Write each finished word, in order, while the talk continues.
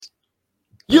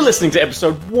You're listening to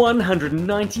episode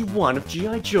 191 of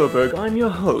G.I. Joeberg. I'm your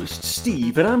host,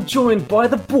 Steve, and I'm joined by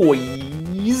the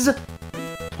boys...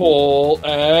 Paul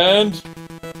and...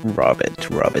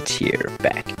 Robert here,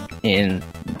 back in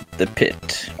the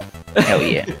pit. Hell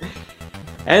yeah.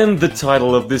 And the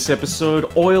title of this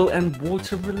episode, Oil and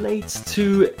Water, relates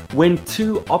to when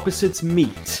two opposites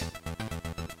meet.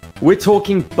 We're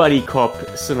talking buddy cop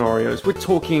scenarios, we're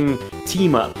talking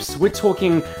team-ups, we're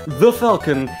talking The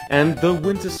Falcon and The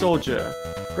Winter Soldier.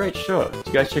 Great show. Did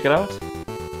you guys check it out?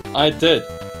 I did.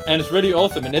 And it's really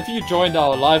awesome. And if you joined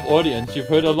our live audience, you've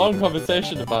heard a long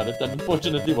conversation about it that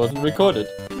unfortunately wasn't recorded.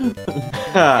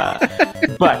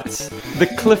 But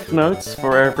the cliff notes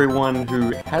for everyone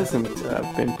who hasn't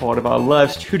been part of our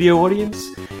live studio audience,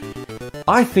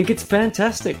 I think it's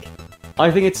fantastic.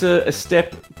 I think it's a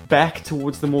step back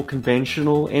towards the more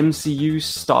conventional MCU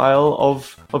style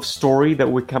of story that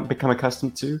we've become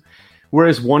accustomed to.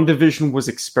 Whereas WandaVision was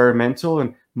experimental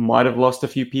and might have lost a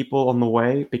few people on the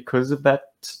way because of that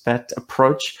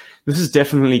approach, this is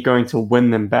definitely going to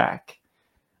win them back.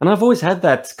 And I've always had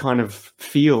that kind of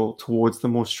feel towards the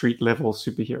more street-level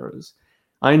superheroes.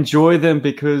 I enjoy them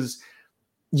because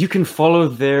you can follow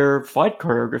their fight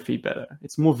choreography better.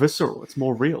 It's more visceral. It's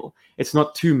more real. It's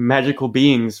not two magical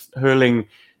beings hurling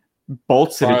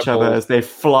bolts at each other as they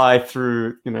fly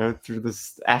through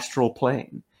this astral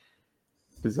plane.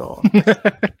 Bizarre.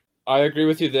 I agree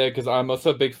with you there because I'm also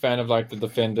a big fan of like the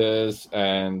Defenders,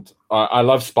 and I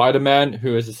love Spider-Man,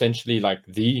 who is essentially like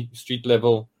the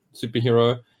street-level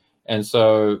superhero. And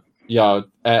so, yeah,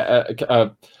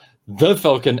 The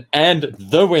Falcon and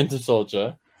The Winter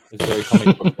Soldier is very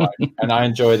comic book-like, and I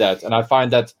enjoy that. And I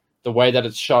find that the way that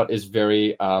it's shot is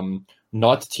very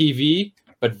not TV,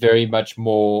 but very much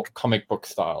more comic book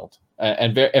styled,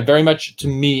 and very much to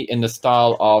me in the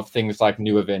style of things like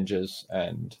New Avengers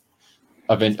and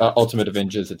Ultimate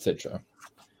Avengers, etc.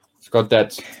 It's got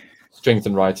that strength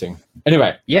in writing.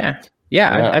 Anyway, yeah.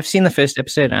 I've seen the first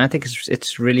episode, and I think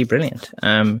it's really brilliant.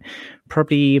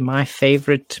 Probably my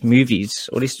favorite movies,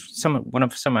 or at least some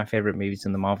of my favorite movies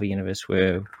in the Marvel universe,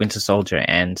 were Winter Soldier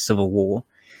and Civil War.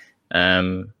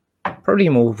 Probably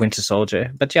more Winter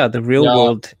Soldier, but yeah, the real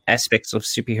world aspects of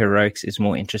superheroics is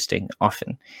more interesting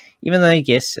often. Even though,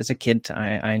 yes, as a kid,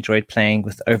 I enjoyed playing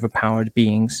with overpowered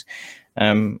beings.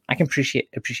 I can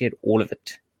appreciate all of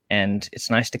it. And it's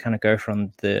nice to kind of go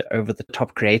from the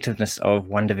over-the-top creativeness of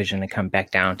WandaVision and come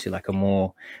back down to like a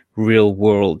more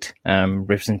real-world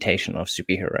representation of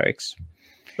superheroics.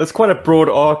 That's quite a broad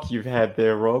arc you've had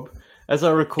there, Rob. As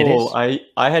I recall, I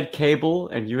had Cable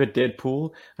and you had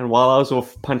Deadpool, and while I was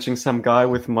off punching some guy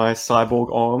with my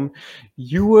cyborg arm,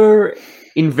 you were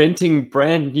inventing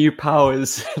brand new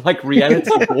powers, like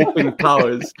reality warping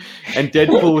powers, and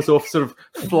Deadpool was off sort of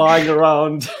flying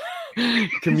around,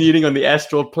 commuting on the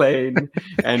astral plane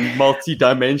and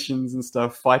multi-dimensions and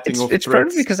stuff, fighting off It's threats.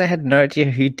 probably because I had no idea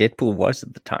who Deadpool was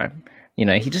at the time. You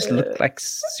know, he just looked like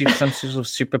some sort of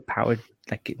super-powered,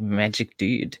 like, magic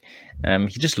dude.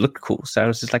 He just looked cool, so I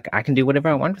was just like, I can do whatever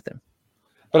I want with him.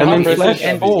 but And then Flash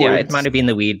flash forward. Yeah, it might have been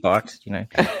the weird bot,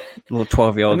 little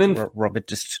 12-year-old Robert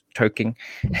just choking.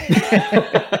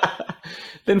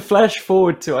 Then flash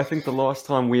forward to, I think, the last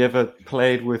time we ever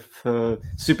played with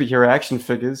superhero action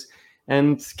figures.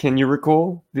 And can you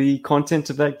recall the content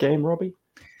of that game, Robbie?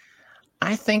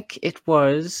 I think it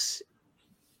was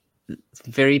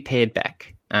very pared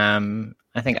back.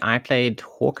 I think I played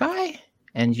Hawkeye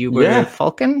and you were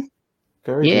Falcon.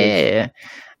 Very good.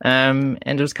 And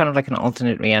it was kind of like an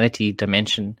alternate reality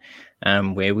dimension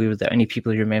where we were the only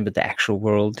people who remembered the actual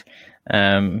world.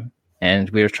 And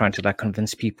we were trying to like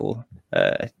convince people.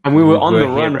 And we were on the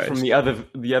run heroes. from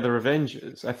the other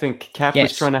Avengers. I think Cap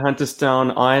was trying to hunt us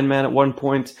down, Iron Man at one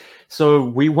point. So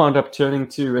we wound up turning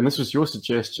to, and this was your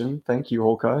suggestion, thank you,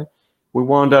 Hawkeye. We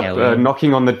wound up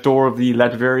knocking on the door of the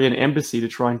Latverian embassy to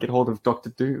try and get hold of Dr.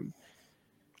 Doom.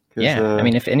 I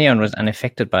mean, if anyone was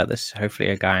unaffected by this, hopefully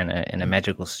a guy in a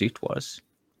magical suit was.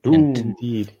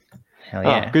 Indeed. Hell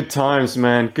yeah. Good times,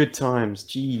 man. Good times.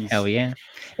 Jeez. Hell yeah.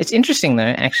 It's interesting, though,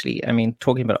 actually. I mean,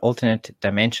 talking about alternate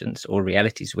dimensions or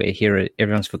realities where here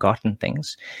everyone's forgotten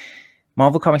things.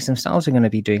 Marvel Comics themselves are going to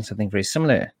be doing something very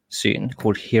similar soon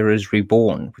called Heroes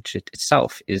Reborn, which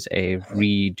itself is a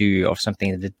redo of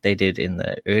something that they did in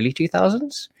the early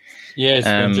 2000s. Yes,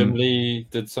 when Jim Lee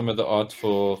did some of the art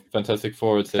for Fantastic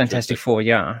Four, etc. Fantastic Four,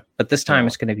 yeah. But this time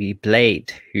it's going to be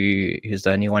Blade, who's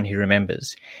the only one who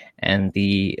remembers. And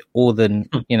all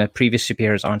the previous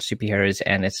superheroes aren't superheroes,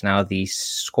 and it's now the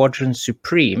Squadron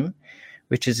Supreme,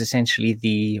 which is essentially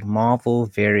the Marvel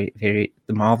the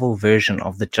Marvel version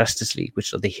of the Justice League,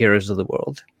 which are the heroes of the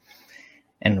world.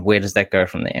 and where does that go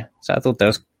from there? So I thought that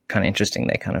was kind of interesting.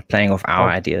 They're kind of playing off our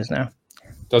ideas now.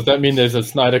 Does that mean there's a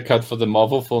Snyder cut for the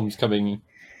Marvel films coming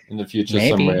in the future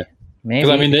somewhere? Maybe. Because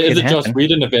I mean, there is a happen. Joss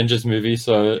Whedon Avengers movie,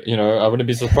 so I wouldn't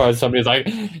be surprised if somebody's like,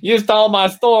 "You stole my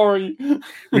story."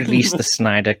 Release the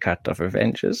Snyder cut of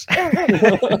Avengers.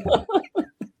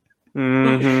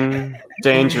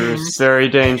 Dangerous, very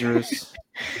dangerous.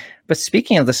 But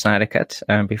speaking of the Snyder cut,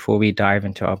 before we dive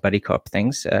into our buddy cop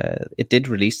things, it did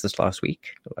release this last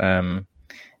week.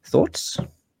 Thoughts?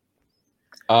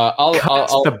 I'll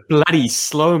the bloody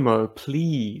slow-mo,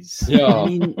 please. Yeah. I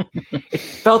mean, it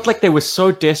felt like they were so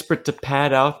desperate to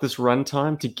pad out this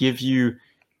runtime to give you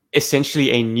essentially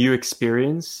a new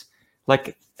experience.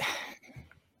 Like,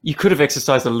 you could have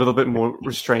exercised a little bit more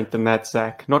restraint than that,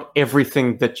 Zach. Not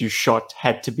everything that you shot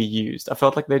had to be used. I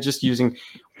felt like they're just using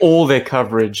all their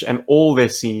coverage and all their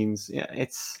scenes. Yeah,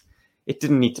 it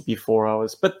didn't need to be 4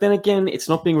 hours. But then again, it's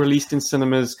not being released in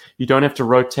cinemas. You don't have to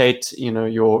rotate,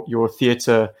 your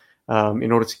theater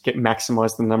in order to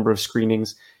maximize the number of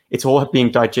screenings. It's all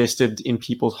being digested in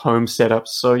people's home setups.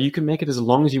 So you can make it as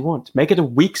long as you want. Make it a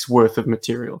week's worth of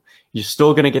material. You're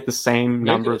still going to get the same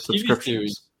number of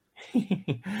subscriptions.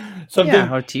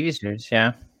 Or TV series,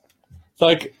 yeah. It's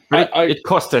like it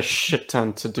cost a shit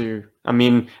ton to do. I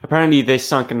mean, apparently they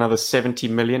sunk another 70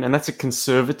 million, and that's a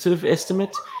conservative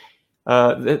estimate.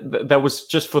 That was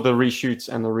just for the reshoots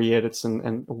and the re-edits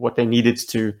and what they needed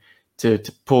to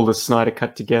pull the Snyder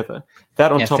cut together.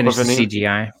 That on top of an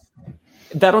CGI.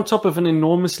 That on top of an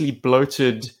enormously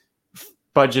bloated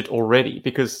budget already,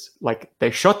 because like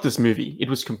they shot this movie, it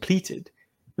was completed.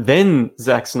 Then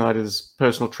Zack Snyder's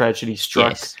personal tragedy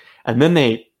struck, and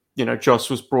then Joss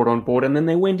was brought on board, and then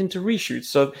they went into reshoots.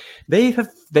 So they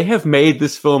have made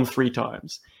this film 3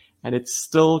 times, and it's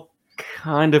still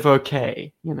kind of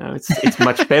okay. It's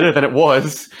much better than it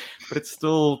was, but it's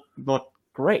still not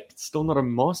great. It's still not a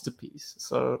masterpiece.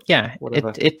 So yeah,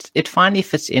 whatever. It finally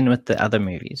fits in with the other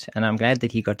movies, and I'm glad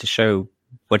that he got to show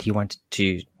what he wanted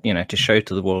to show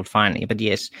to the world finally. But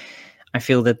yes, I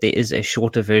feel that there is a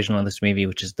shorter version of this movie,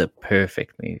 which is the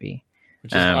perfect movie.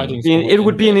 It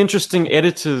would be an interesting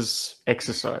editor's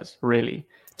exercise, really,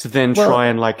 to then try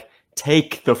and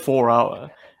take the 4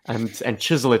 hour and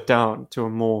chisel it down to a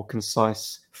more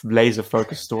concise,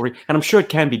 laser-focused story. And I'm sure it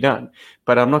can be done,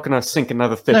 but I'm not going to sink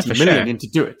another 30 million in to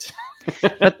do it.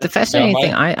 But the fascinating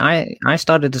thing I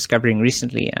started discovering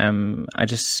recently, I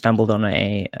just stumbled on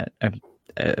a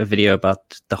video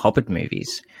about the Hobbit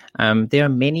movies. There are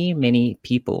many, many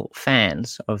people,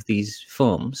 fans of these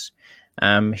films,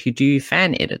 who do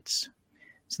fan edits.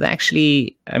 So they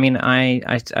actually, I mean, I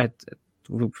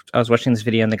was watching this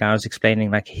video and the guy was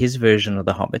explaining his version of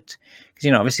The Hobbit,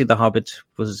 because obviously The Hobbit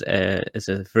is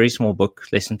a very small book,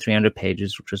 less than 300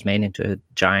 pages, which was made into a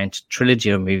giant trilogy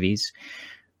of movies,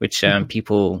 which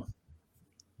people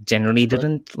generally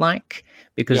didn't like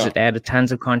because it added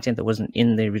tons of content that wasn't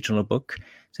in the original book.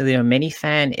 So there are many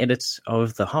fan edits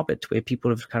of The Hobbit where people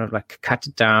have kind of cut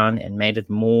it down and made it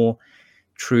more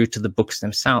true to the books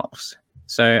themselves.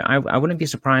 So I wouldn't be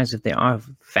surprised if there are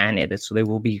fan edits, or there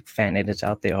will be fan edits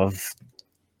out there of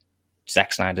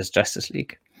Zack Snyder's Justice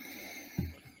League.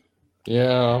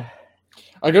 Yeah.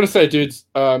 I gotta say, dudes,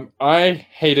 I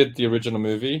hated the original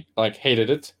movie. Hated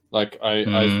it.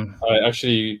 I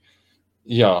actually,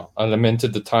 I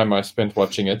lamented the time I spent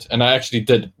watching it, and I actually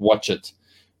did watch it.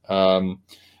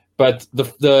 But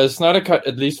the Snyder Cut,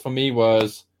 at least for me,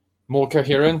 was more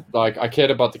coherent. I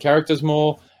cared about the characters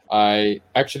more. I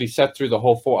actually sat through the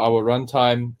whole 4 hour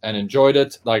runtime and enjoyed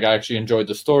it. I actually enjoyed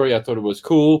the story. I thought it was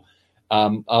cool. I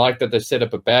like that they set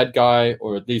up a bad guy,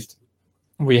 or at least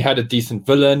we had a decent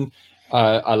villain.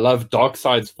 I love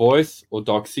Darkseid's voice, or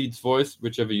Darkseid's voice,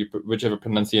 whichever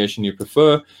pronunciation you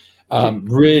prefer.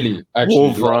 Really, actually,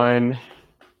 Wolverine.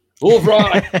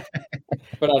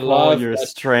 But I love. You're a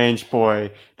strange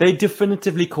boy. They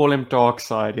definitively call him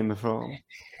Darkseid in the film.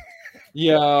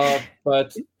 Yeah,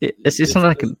 but it's not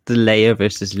like the Leia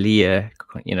versus Leah,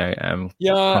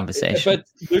 conversation.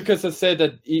 But Lucas has said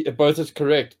that both is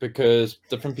correct, because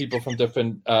different people from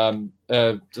different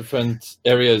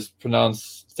areas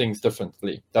pronounce things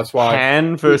differently. That's why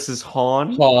Han versus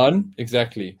Han. Han,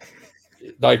 exactly.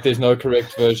 There's no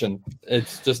correct version.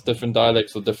 It's just different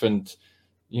dialects or different,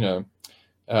 what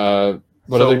so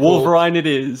are they Wolverine called? It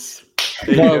is.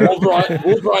 No,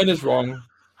 Wolverine is wrong.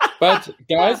 But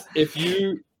guys,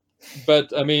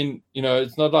 I mean,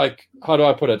 it's not how do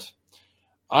I put it?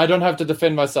 I don't have to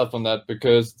defend myself on that,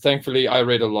 because thankfully I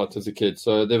read a lot as a kid,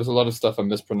 so there was a lot of stuff I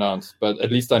mispronounced, but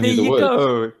at least I knew the words.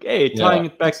 Go. Hey, tying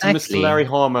it back to Mr. Larry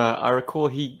Hama, I recall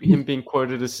him being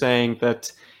quoted as saying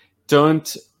that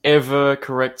don't ever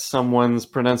correct someone's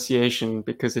pronunciation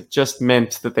because it just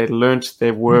meant that they learnt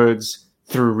their words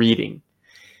through reading.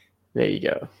 There you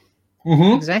go.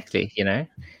 Mm-hmm. Exactly, you know.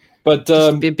 But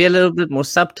Just be a little bit more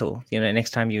subtle, you know,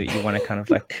 next time you want to kind of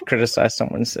like criticize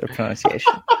someone's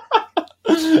pronunciation.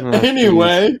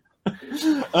 Anyway,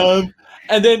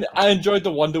 and then I enjoyed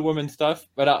the Wonder Woman stuff,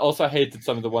 but I also hated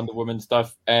some of the Wonder Woman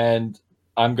stuff, and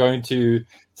I'm going to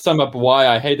sum up why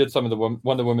I hated some of the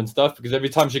Wonder Woman stuff, because every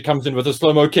time she comes in with a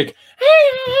slow-mo kick,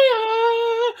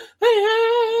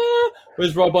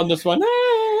 where's Rob on this one?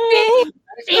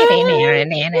 So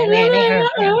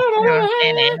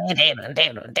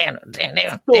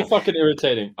fucking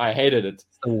irritating. I hated it.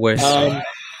 The worst.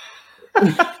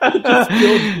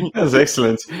 That was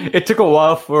excellent. It took a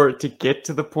while for it to get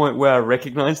to the point where I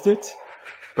recognized it,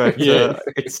 but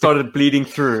it started bleeding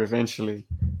through eventually.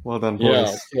 Well done, boys.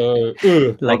 Yeah, so,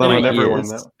 well done on everyone.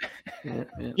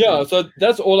 Yeah, so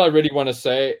that's all I really want to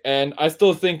say. And I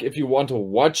still think if you want to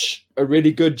watch a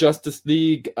really good Justice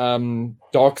League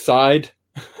Dark Side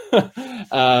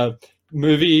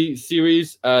movie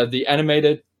series, the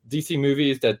animated DC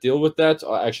movies that deal with that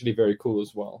are actually very cool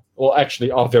as well. Or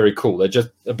actually are very cool. They're just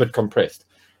a bit compressed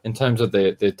in terms of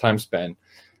their time span.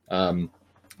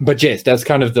 But yes, that's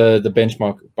kind of the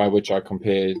benchmark by which I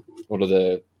compare all of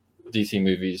the DC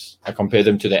movies. I compare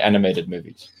them to their animated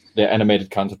movies, their animated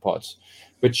counterparts,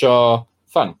 which are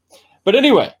fun. But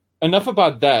anyway, enough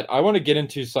about that. I want to get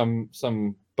into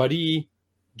some buddy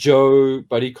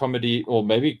comedy, or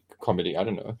maybe comedy, I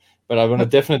don't know. But I want to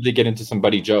definitely get into some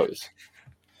Buddy Joes.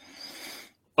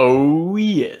 Oh,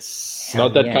 yes.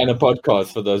 Not that kind of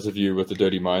podcast for those of you with a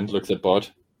dirty mind, looks at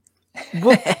Bart.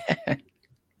 Well,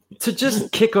 to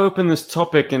just kick open this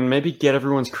topic and maybe get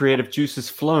everyone's creative juices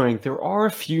flowing, there are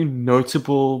a few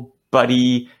notable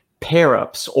buddy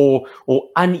pair-ups or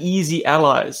uneasy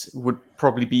allies would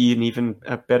probably be an even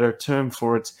a better term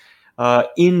for it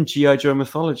in G.I. Joe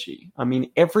mythology. I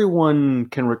mean, everyone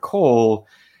can recall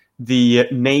the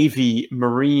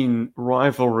Navy-Marine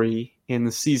rivalry in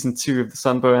the season 2 of the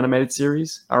Sunbow animated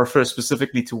series. I refer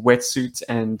specifically to Wetsuit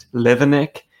and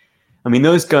Leatherneck. I mean,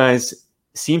 those guys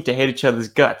seemed to hate each other's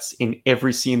guts in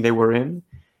every scene they were in.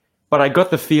 But I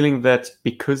got the feeling that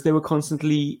because they were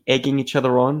constantly egging each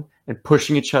other on and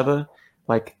pushing each other,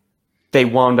 like, they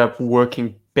wound up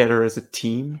working better as a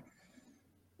team.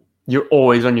 You're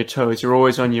always on your toes. You're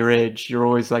always on your edge. You're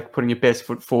always, like, putting your best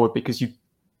foot forward because you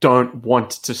don't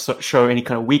want to show any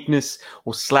kind of weakness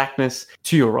or slackness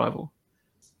to your rival.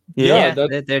 Yeah,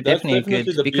 they're definitely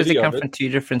good because they come from two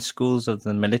different schools of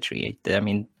the military. I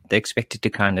mean, they're expected to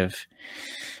kind of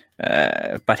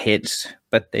butt heads,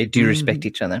 but they do respect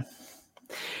each other.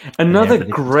 Another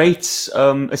great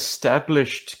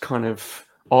established kind of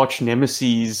arch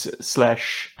nemesis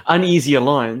 / uneasy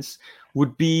alliance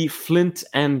would be Flint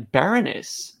and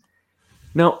Baroness.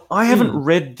 Now, I haven't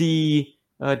read the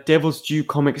Devil's Due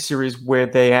comic series where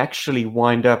they actually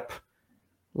wind up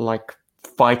like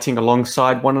fighting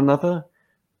alongside one another,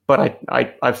 but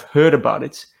I've heard about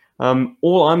it.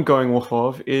 All I'm going off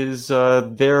of is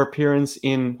their appearance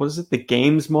in, what is it, The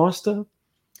Games Master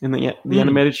in the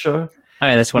animated show. Oh,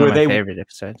 yeah, that's one of my favorite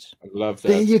episodes. I love that.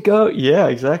 There you go. Yeah,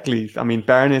 exactly. I mean,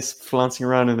 Baroness flouncing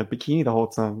around in a bikini the whole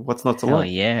time. What's not to like? Oh,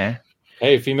 yeah.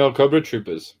 Hey, female Cobra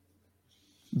Troopers.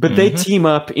 But they team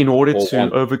up in order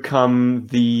to overcome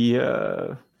the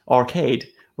arcade.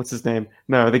 What's his name?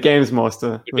 No, the Games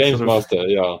Master. The Games Master,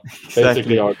 yeah. Exactly.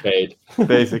 Basically arcade.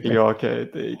 Basically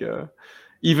arcade. There you go.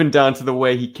 Even down to the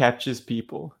way he captures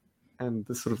people and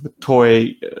the sort of the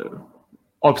toy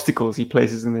obstacles he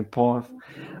places in their path.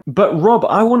 But Rob,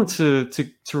 I wanted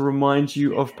to remind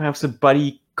you of perhaps a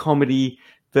buddy comedy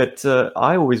that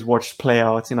I always watched play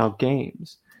out in our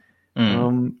games.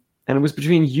 And it was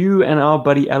between you and our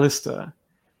buddy Alistair.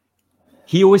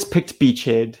 He always picked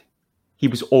Beachhead. He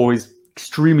was always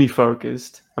extremely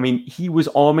focused. I mean, he was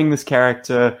arming this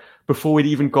character before we'd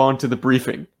even gone to the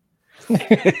briefing.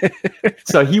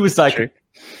 So he was like,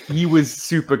 he was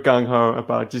super gung-ho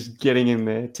about just getting in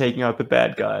there, taking out the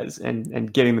bad guys,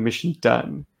 and getting the mission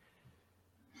done.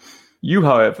 You,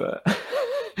 however,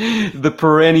 the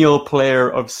perennial player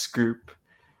of Scoop,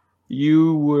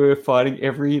 you were fighting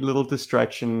every little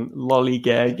distraction,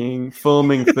 lollygagging,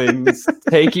 filming things,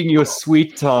 taking your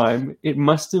sweet time. It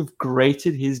must have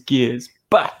grated his gears.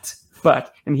 But,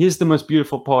 and here's the most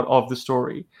beautiful part of the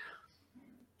story.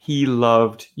 He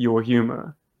loved your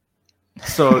humor.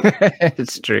 So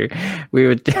it's true. We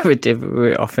were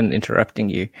often interrupting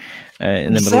you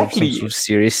in the middle of some sort of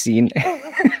serious scene.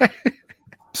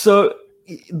 So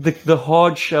the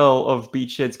hard shell of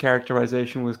Beachhead's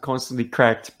characterization was constantly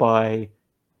cracked by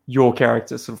your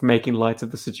character sort of making light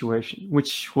of the situation,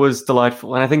 which was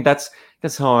delightful. And I think that's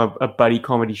how a buddy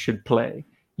comedy should play.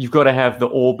 You've got to have the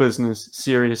all business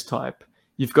serious type.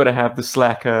 You've got to have the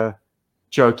slacker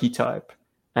jokey type.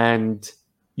 And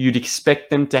you'd expect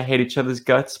them to hate each other's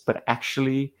guts, but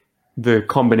actually the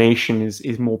combination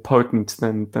is more potent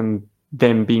than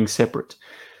them being separate.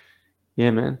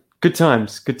 Yeah, man. Good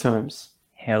times.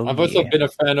 Hell I've also been a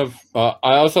fan of.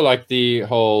 I also like the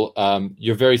whole.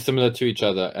 You're very similar to each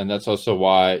other, and that's also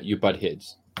why you butt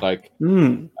heads. Like,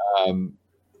 sorry,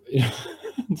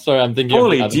 I'm thinking.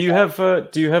 Paulie, do you have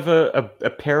a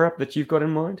pair up that you've got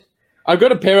in mind? I've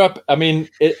got a pair up. I mean,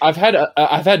 I've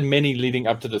had many leading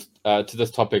up to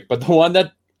this topic, but the one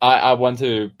that I want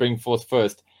to bring forth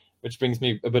first, which brings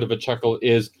me a bit of a chuckle,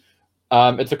 is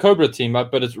it's a Cobra team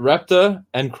up, but it's Raptor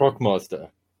and Crocmaster.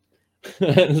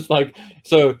 And it's like,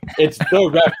 so it's the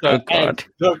Raptor and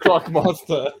the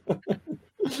Crocmaster.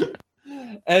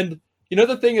 And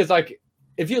the thing is, like,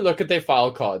 if you look at their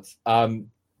file cards,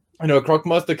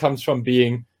 Crocmaster comes from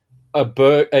being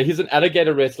he's an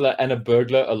alligator wrestler and a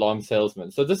burglar alarm salesman.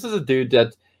 So this is a dude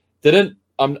that didn't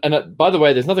by the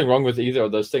way, there's nothing wrong with either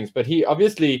of those things, but he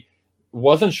obviously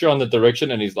wasn't sure on the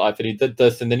direction in his life, and he did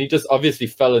this, and then he just obviously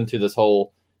fell into this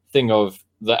whole thing of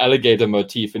the alligator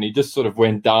motif, and he just sort of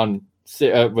went down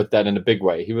with that in a big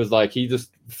way. He was like, he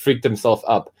just freaked himself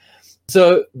up.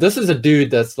 So this is a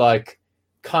dude that's like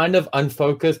kind of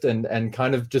unfocused and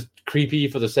kind of just creepy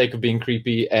for the sake of being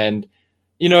creepy, and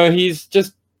he's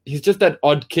just that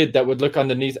odd kid that would look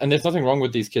underneath, and there's nothing wrong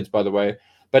with these kids, by the way,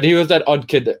 but he was that odd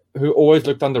kid who always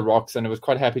looked under rocks and was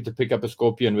quite happy to pick up a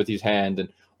scorpion with his hand and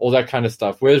all that kind of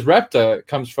stuff. Whereas Raptor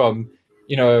comes from,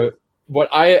 what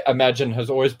I imagine has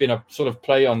always been a sort of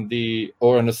play on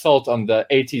an assault on the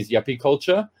 80s yuppie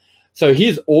culture. So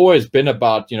he's always been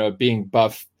about, being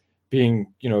buff, being,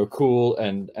 cool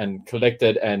and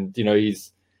collected. And,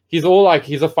 he's all like,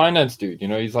 he's a finance dude,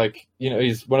 he's like,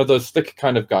 he's one of those slick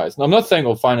kind of guys. And I'm not saying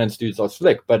all finance dudes are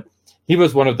slick, but he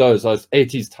was one of those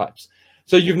 80s types.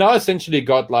 So you've now essentially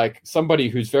got like somebody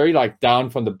who's very like down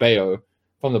from the bayou,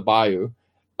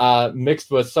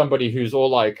 mixed with somebody who's all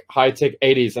like high-tech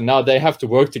 80s, and now they have to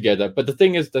work together. But the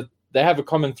thing is that they have a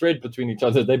common thread between each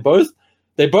other. They both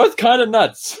kind of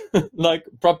nuts, like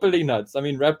properly nuts. I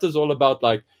mean, Raptor's all about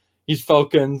like he's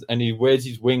falcons and he wears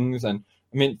his wings. And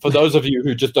I mean, for those of you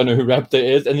who just don't know who Raptor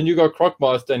is, and then you go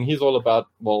Crocmaster, and he's all about,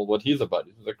 well, what he's about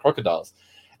is the crocodiles.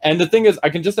 And the thing is, I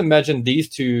can just imagine these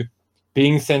two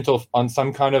being sent off on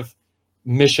some kind of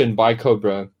mission by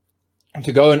Cobra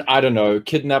to go and, I don't know,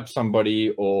 kidnap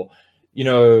somebody or,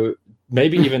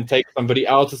 maybe even take somebody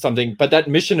out or something. But that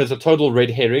mission is a total red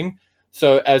herring,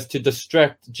 so as to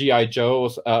distract G.I. Joe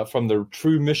from the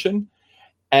true mission.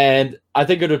 And I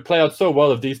think it would play out so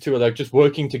well if these two are like just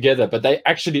working together, but they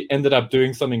actually ended up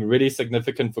doing something really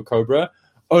significant for Cobra,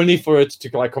 only for it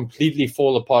to like completely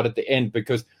fall apart at the end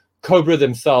because Cobra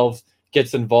themselves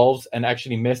gets involved and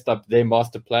actually messed up their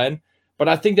master plan. But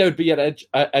I think they would be at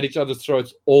each other's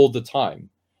throats all the time.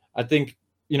 I think,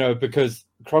 because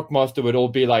Crocmaster would all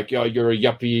be like, yo, you're a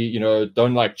yuppie,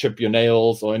 don't like chip your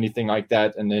nails or anything like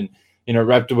that. And then,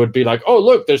 Raptor would be like, oh,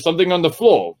 look, there's something on the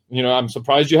floor. I'm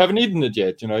surprised you haven't eaten it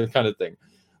yet, kind of thing.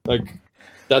 Like,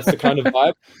 that's the kind of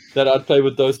vibe that I'd play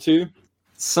with those two.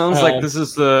 Sounds like this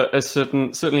is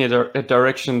certainly a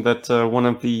direction that one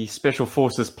of the Special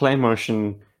Forces play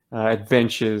motion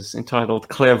adventures entitled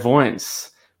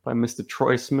Clairvoyance by Mr.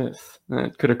 Troy Smith.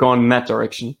 It could have gone in that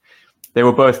direction. They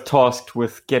were both tasked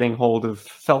with getting hold of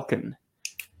Falcon.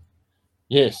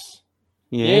 Yes.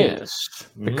 The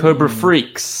Cobra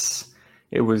Freaks.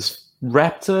 It was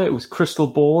Raptor, it was Crystal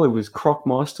Ball, it was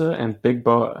Crocmaster, and Big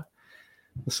Boa.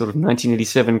 The sort of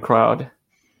 1987 crowd.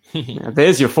 Now,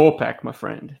 there's your 4-pack, my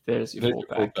friend. There's your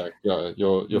 4-pack. Yeah,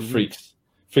 your freaks.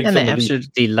 And they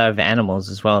absolutely love animals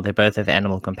as well. They both have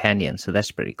animal companions, so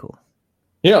that's pretty cool.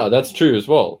 Yeah, that's true as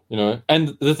well.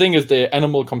 And the thing is, their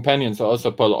animal companions are also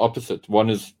polar opposite. One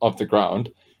is of the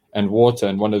ground and water,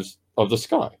 and one is of the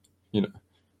sky.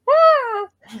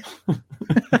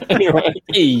 Anyway,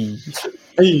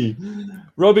 hey,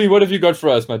 Robbie, what have you got for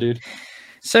us, my dude?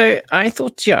 So I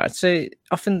thought,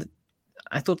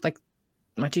 like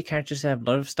my two characters have a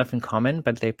lot of stuff in common,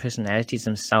 but their personalities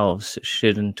themselves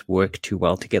shouldn't work too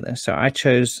well together. So I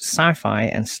chose Sci-Fi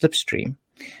and Slipstream.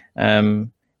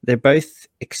 They're both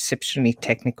exceptionally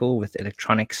technical with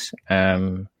electronics,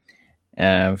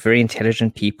 very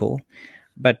intelligent people.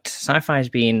 But Sci-Fi has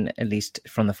been, at least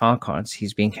from the file cards,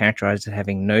 he's been characterized as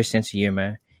having no sense of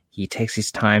humor. He takes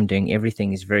his time doing everything.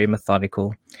 He's very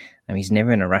methodical. He's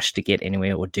never in a rush to get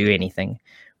anywhere or do anything.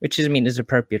 which is, I mean, is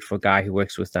appropriate for a guy who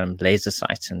works with laser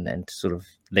sights and sort of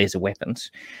laser weapons.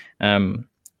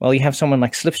 Well, you have someone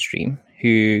like Slipstream,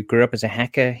 who grew up as a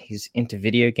hacker. He's into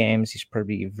video games. He's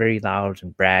probably very loud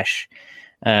and brash.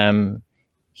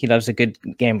 He loves a good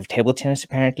game of table tennis,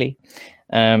 apparently.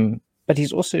 But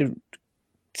he's also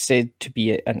said to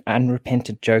be an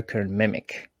unrepentant joker and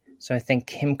mimic. So I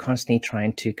think him constantly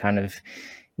trying to kind of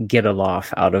get a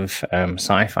laugh out of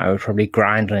sci-fi would probably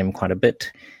grind on him quite a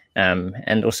bit.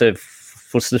 And also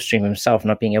for Slipstream himself,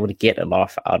 not being able to get a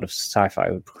laugh out of sci-fi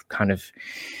would kind of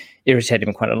irritate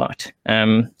him quite a lot.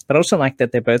 But also like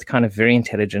that they're both kind of very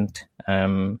intelligent.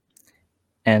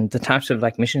 And the types of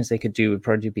like missions they could do would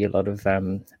probably be a lot of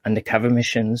undercover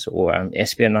missions or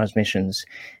espionage missions,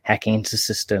 hacking into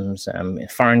systems, in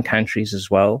foreign countries as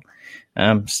well.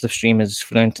 Slipstream is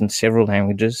fluent in several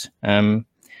languages.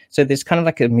 So there's kind of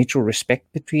like a mutual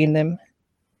respect between them.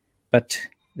 But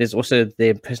there's also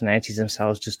their personalities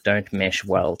themselves just don't mesh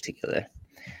well together.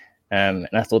 And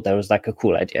I thought that was like a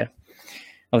cool idea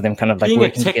of them kind of like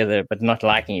working together, but not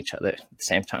liking each other at the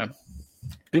same time.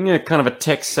 Being a kind of a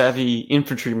tech-savvy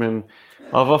infantryman,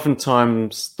 I've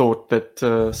oftentimes thought that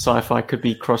sci-fi could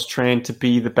be cross-trained to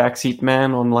be the backseat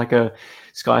man on like a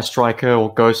Sky Striker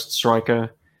or Ghost Striker.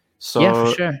 So yeah,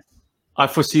 for sure. I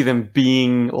foresee them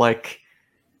being like,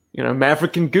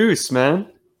 Maverick and Goose,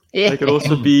 man. Yeah. They could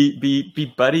also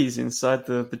be buddies inside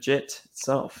the jet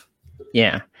itself.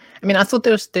 Yeah. I mean, I thought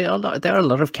there are a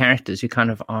lot of characters who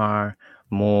kind of are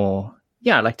more,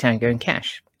 like Tango and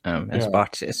Cash, as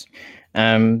Bart says.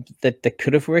 That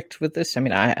could have worked with this. I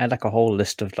mean, I had like a whole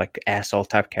list of like asshole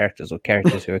type characters or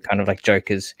characters who are kind of like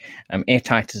jokers.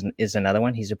 Airtight is another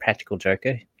one. He's a practical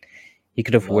joker. He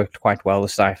could have worked quite well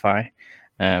with sci-fi.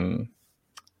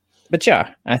 But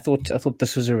yeah, I thought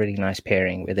this was a really nice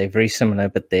pairing where they're very similar,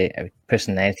 but their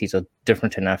personalities are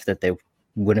different enough that they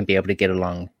wouldn't be able to get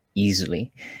along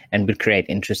easily and would create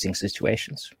interesting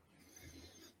situations.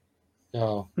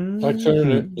 Yeah, like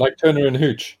Turner and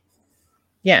Hooch.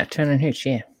 Yeah, Turner and Hooch,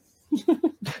 yeah.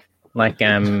 Like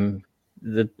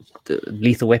the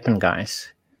Lethal Weapon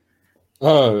guys.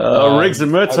 Riggs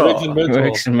and Murtaugh.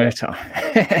 Riggs and Murtaugh.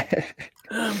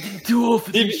 I'm getting too old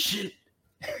for this shit.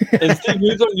 And Steve,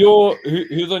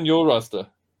 who's on your roster?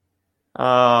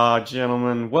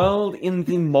 Gentlemen. Well, in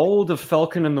the mold of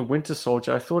Falcon and the Winter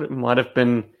Soldier, I thought it might have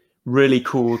been really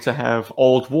cool to have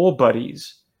old war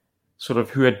buddies, sort of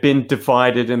who had been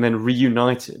divided and then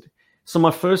reunited. So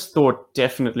my first thought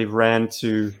definitely ran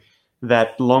to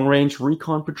that long-range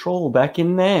recon patrol back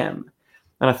in Nam.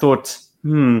 And I thought,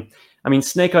 I mean,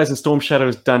 Snake Eyes and Storm Shadow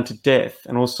is done to death,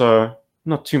 and also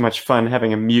not too much fun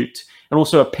having a mute. And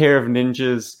also a pair of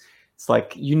ninjas. It's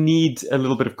like you need a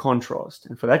little bit of contrast.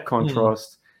 And for that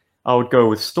contrast, I would go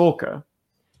with Stalker.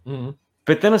 Mm-hmm.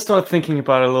 But then I started thinking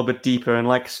about it a little bit deeper. And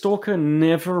like Stalker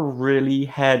never really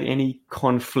had any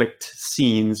conflict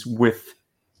scenes with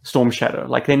Storm Shadow.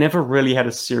 Like they never really had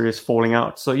a serious falling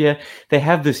out. So yeah, they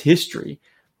have this history.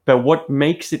 But what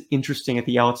makes it interesting at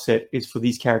the outset is for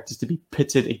these characters to be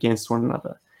pitted against one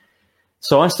another.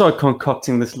 So I started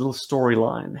concocting this little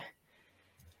storyline.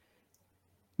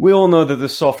 We all know that the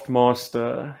Soft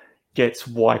Master gets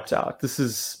wiped out. This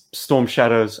is Storm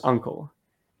Shadow's uncle.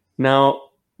 Now,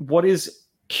 what is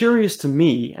curious to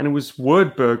me, and it was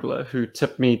Word Burglar who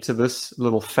tipped me to this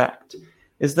little fact,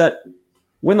 is that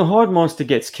when the Hard Master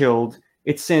gets killed,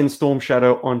 it sends Storm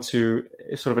Shadow onto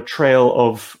sort of a trail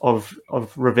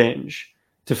of revenge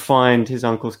to find his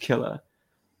uncle's killer,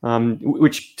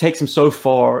 which takes him so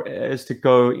far as to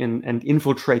go in and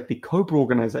infiltrate the Cobra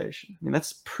organization. I mean,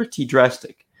 that's pretty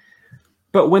drastic.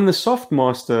 But when the Soft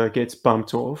Master gets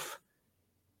bumped off,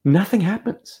 nothing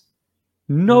happens.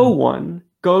 No one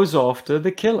goes after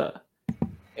the killer.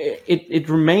 It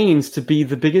remains to be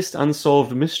the biggest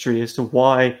unsolved mystery as to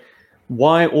why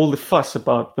all the fuss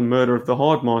about the murder of the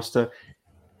Hard Master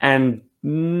and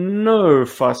no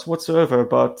fuss whatsoever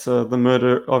about the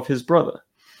murder of his brother.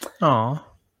 Aww.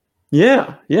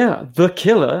 Yeah. The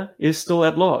killer is still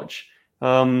at large.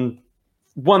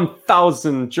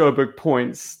 1,000 Joburg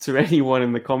points to anyone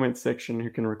in the comment section who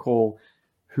can recall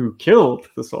who killed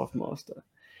the Soft Master.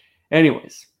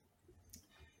 Anyways,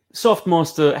 Soft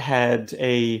Master had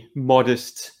a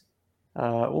modest,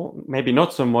 well, maybe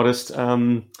not so modest,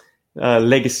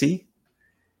 legacy,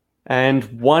 and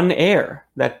one heir,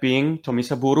 that being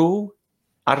Tomisaburo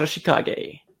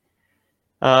Arashikage.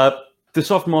 The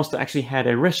Soft Master actually had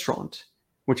a restaurant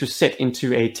which was set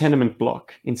into a tenement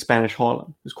block in Spanish Harlem.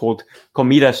 It was called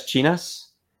Comidas Chinas.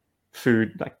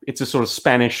 Food, like it's a sort of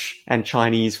Spanish and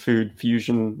Chinese food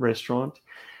fusion restaurant.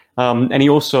 And he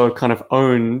also kind of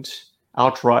owned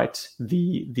outright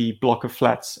the block of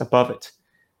flats above it.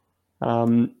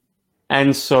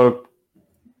 And so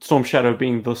Storm Shadow,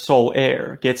 being the sole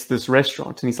heir, gets this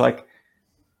restaurant, and he's like,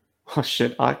 oh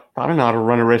shit, I don't know how to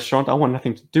run a restaurant. I want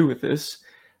nothing to do with this.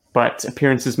 But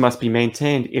appearances must be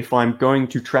maintained if I'm going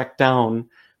to track down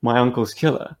my uncle's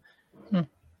killer.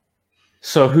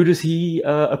 So who does he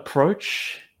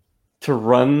approach to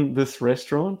run this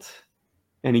restaurant?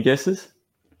 Any guesses?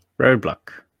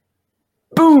 Roadblock.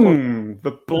 Boom!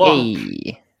 The block.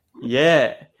 Hey.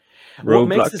 Yeah. What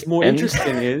makes this more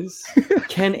interesting is,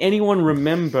 can anyone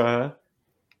remember?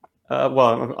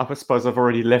 Well, I suppose I've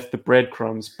already left the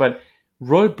breadcrumbs, but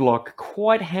Roadblock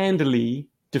quite handily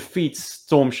defeats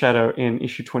Storm Shadow in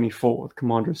issue 24.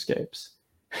 Commander escapes.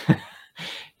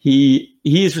 He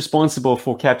is responsible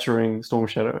for capturing Storm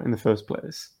Shadow in the first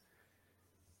place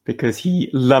because he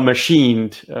La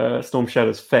Machined Storm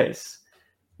Shadow's face,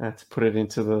 to put it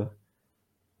into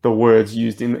the words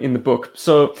used in the book.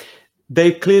 So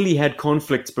they clearly had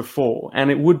conflicts before,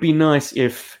 and it would be nice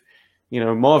if,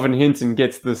 Marvin Hinton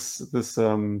gets this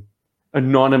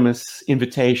anonymous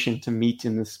invitation to meet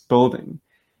in this building,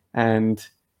 and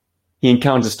he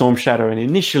encounters Storm Shadow, and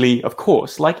initially, of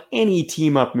course, like any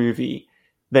team-up movie,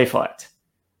 they fight.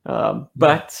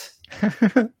 But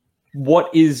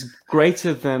what is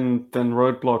greater than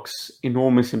Roadblock's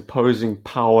enormous imposing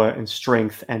power and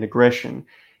strength and aggression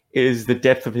is the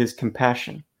depth of his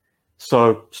compassion.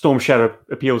 So Storm Shadow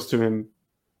appeals to him,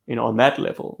 on that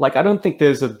level. Like, I don't think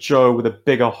there's a Joe with a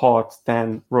bigger heart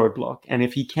than Roadblock. And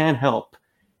if he can help,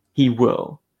 he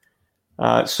will.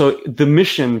 So the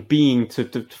mission being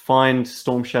to find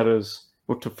Storm Shadow's,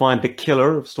 or to find the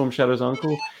killer of Storm Shadow's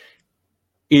uncle,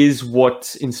 is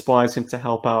what inspires him to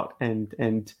help out.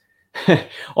 And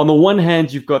on the one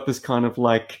hand, you've got this kind of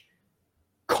like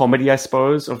comedy, I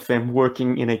suppose, of them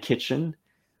working in a kitchen.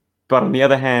 But on the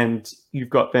other hand, you've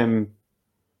got them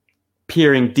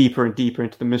peering deeper and deeper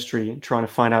into the mystery and trying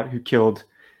to find out who killed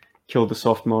the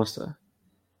Soft Master.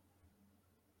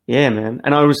 Yeah, man.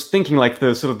 And I was thinking like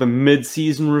the sort of the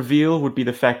mid-season reveal would be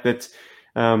the fact that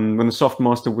when the Soft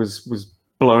Master was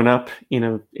blown up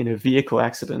in a vehicle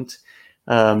accident,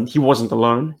 he wasn't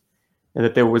alone, and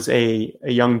that there was a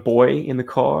young boy in the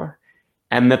car,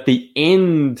 and that the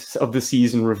end of the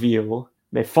season reveal,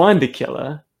 they find the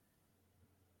killer,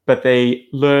 but they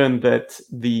learn that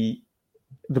the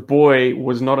boy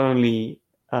was not only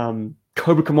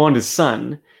Cobra Commander's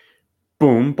son,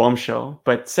 boom, bombshell,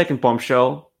 but second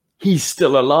bombshell, he's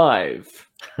still alive.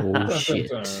 Oh, shit.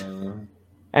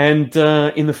 And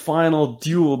in the final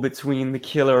duel between the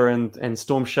killer and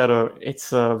Storm Shadow,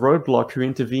 it's Roadblock who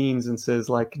intervenes and says,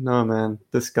 like, no, man,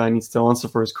 this guy needs to answer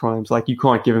for his crimes. Like, you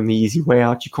can't give him the easy way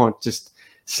out. You can't just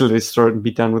slit his throat and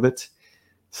be done with it.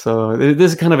 So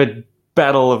there's kind of a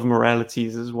battle of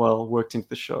moralities as well worked into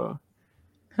the show.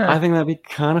 I think that'd be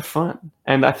kind of fun.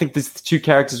 And I think these two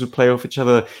characters would play off each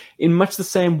other in much the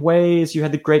same way as you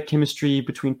had the great chemistry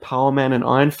between Power Man and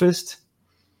Iron Fist.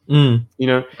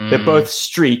 They're both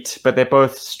street, but they're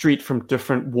both street from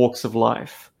different walks of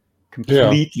life.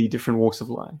 Completely different walks of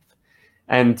life.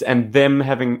 And them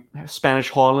having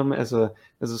Spanish Harlem as a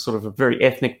sort of a very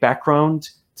ethnic background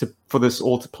for this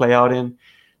all to play out in.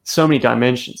 So many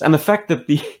dimensions. And the fact that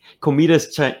the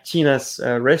Comidas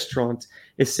Chinas restaurant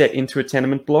is set into a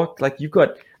tenement block, like you've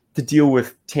got to deal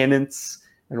with tenants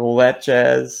and all that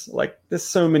jazz. Like there's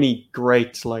so many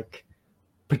great like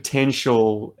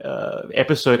potential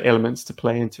episode elements to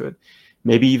play into it.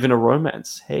 Maybe even a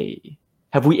romance. Hey,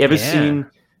 have we ever seen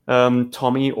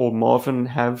Tommy or Marvin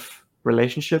have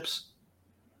relationships?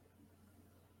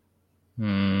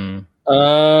 There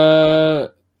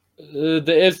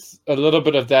is a little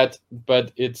bit of that,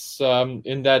 but it's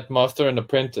in that Master and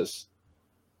Apprentice.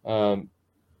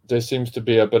 There seems to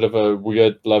be a bit of a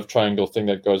weird love triangle thing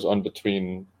that goes on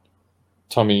between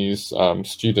Tommy's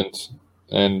student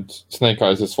and Snake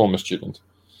Eyes, his former student.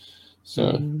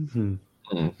 So,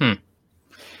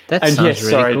 that sounds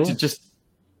really cool. Just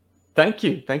thank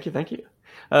you.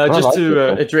 Just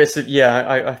to address it,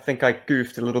 I think I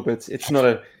goofed a little bit. It's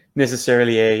not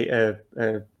necessarily a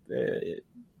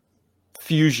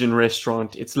fusion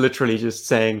restaurant. It's literally just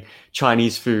saying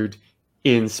Chinese food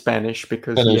in Spanish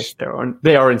because yes,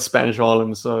 they are in Spanish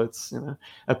Harlem, so it's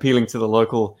appealing to the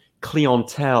local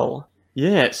clientele.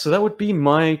 Yeah, so that would be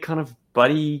my kind of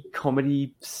buddy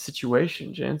comedy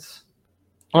situation, gents.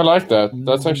 I like that.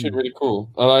 That's actually really cool.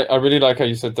 I really like how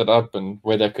you set that up and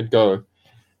where that could go.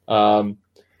 And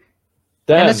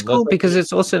it's cool because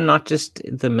it's also not just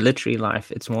the military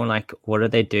life. It's more like, what are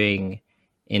they doing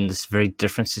in this very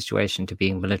different situation to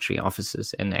being military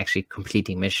officers and actually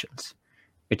completing missions,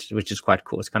 which is quite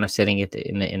cool. It's kind of setting it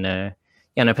in a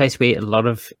place where a lot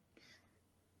of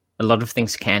a lot of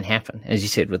things can happen, as you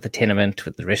said, with the tenement,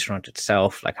 with the restaurant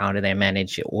itself. Like, how do they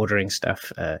manage your ordering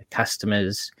stuff,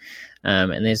 customers,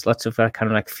 and there's lots of kind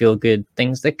of like feel good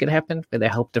things that could happen where they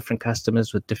help different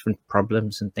customers with different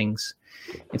problems and things.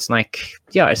 It's like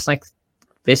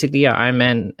basically Iron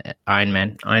Man,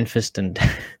 Iron Fist, and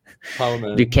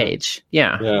Luke Cage.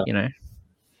 Yeah, you know.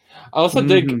 I also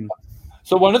dig.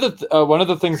 So one of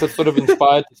the things that sort of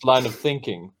inspired this line of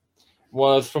thinking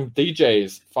was from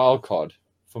DJ's file card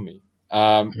for me,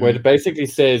 where it basically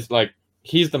says like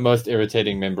he's the most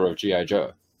irritating member of G.I.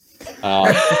 Joe.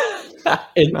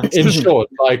 In short,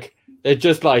 like it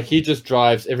just like he just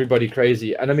drives everybody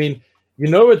crazy, and I mean, you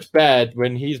know, it's bad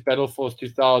when he's Battle Force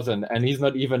 2000 and he's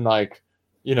not even like,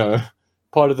 you know,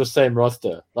 part of the same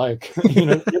roster, like you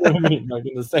know what I mean, like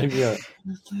in the same year.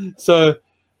 So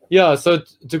yeah, so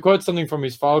to quote something from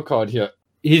his file card here,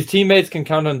 his teammates can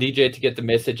count on DJ to get the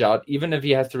message out, even if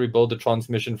he has to rebuild the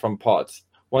transmission from parts.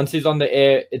 Once he's on the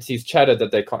air, it's his chatter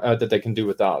that they can do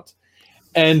without.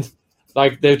 And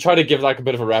like they try to give like a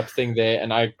bit of a rap thing there,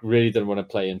 and I really didn't want to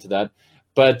play into that.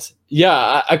 But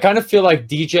yeah, I kind of feel like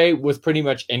DJ with pretty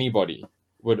much anybody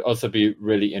would also be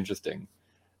really interesting.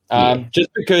 Just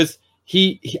because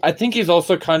I think he's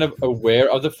also kind of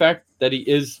aware of the fact that he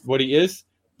is what he is,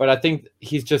 but I think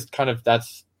he's just kind of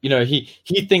you know, he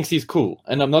thinks he's cool,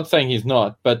 and I'm not saying he's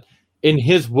not, but in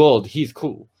his world, he's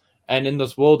cool. And in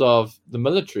this world of the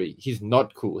military, he's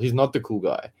not cool. He's not the cool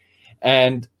guy.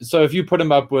 And so if you put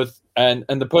him up with, and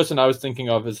the person I was thinking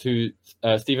of is who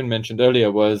Stephen mentioned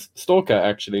earlier was Stalker,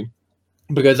 actually,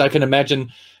 because I can imagine,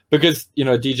 because, you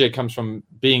know, DJ comes from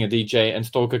being a DJ and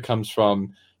Stalker comes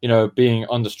from, you know, being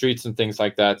on the streets and things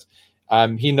like that.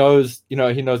 He knows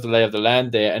the lay of the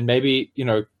land there, and maybe, you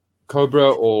know, Cobra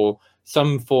or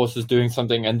some force is doing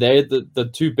something, and they're the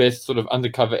two best sort of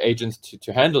undercover agents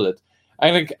to handle it.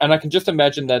 And I can just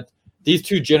imagine that these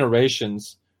two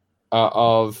generations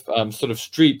of sort of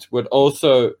street would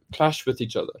also clash with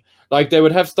each other. Like they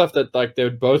would have stuff that like they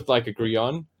would both like agree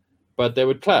on, but they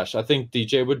would clash. I think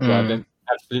DJ would drive him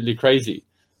absolutely crazy,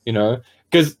 you know,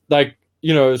 because like,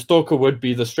 you know, Stalker would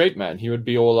be the straight man. He would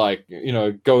be all like, you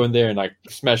know, go in there and like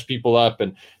smash people up,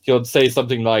 and he'll say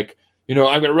something like, you know,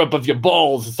 I'm gonna rip off your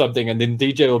balls or something, and then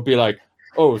DJ will be like,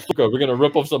 oh, Stalker, we're gonna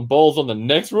rip off some balls on the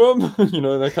next room, you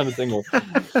know, that kind of thing. Or,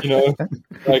 you know,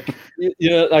 like, you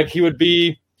know, like he would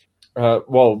be,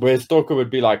 where Stalker would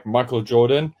be like Michael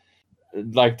Jordan,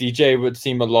 like DJ would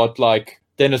seem a lot like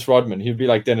Dennis Rodman. He'd be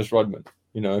like Dennis Rodman,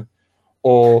 you know,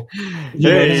 or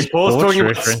Paul's talking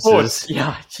about sports.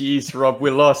 Yeah, jeez, Rob,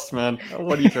 we're lost, man.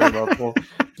 What are you talking about, Paul?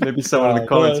 Maybe someone in the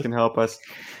comments can help us.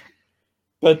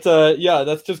 But yeah,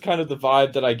 that's just kind of the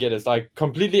vibe that I get. It's like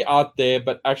completely out there,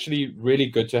 but actually really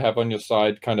good to have on your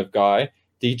side kind of guy,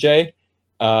 DJ.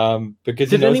 Because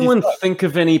did anyone think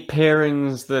of any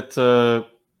pairings that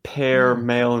pair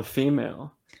male and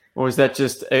female? Or is that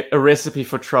just a recipe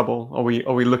for trouble? Are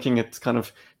we looking at kind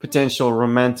of potential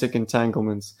romantic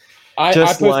entanglements? I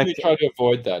personally try to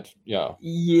avoid that. Yeah.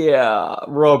 Yeah,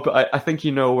 Rob, I think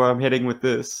you know where I'm heading with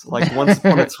this. Like once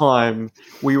upon a time,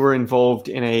 we were involved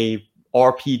in a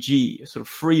RPG, sort of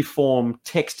free-form,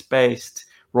 text-based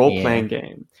role-playing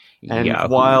game. And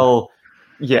while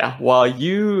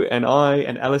you and I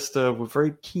and Alistair were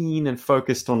very keen and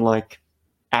focused on like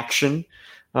action,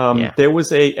 there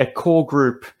was a core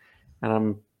group, and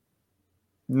I'm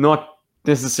not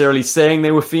necessarily saying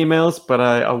they were females, but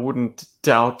I wouldn't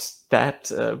doubt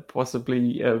that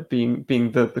possibly being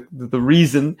the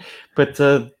reason. But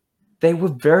they were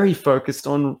very focused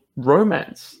on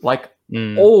romance, like.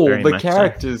 All the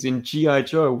characters in G.I.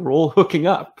 Joe were all hooking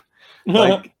up.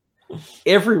 Like,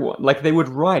 everyone. Like, they would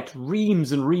write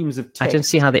reams and reams of text. I didn't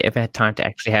see how they ever had time to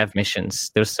actually have missions.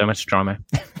 There was so much drama.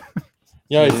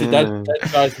 Yeah, see, that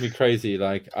drives me crazy.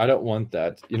 Like, I don't want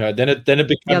that. You know, then it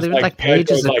becomes there were like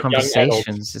pages of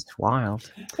conversations. It's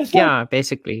wild. Yeah,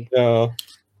 basically. Yeah.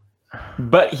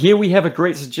 But here we have a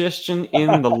great suggestion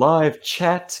in the live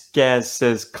chat. Gaz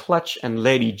says Clutch and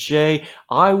Lady J.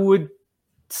 I would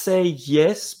say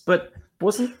yes, but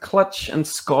wasn't Clutch and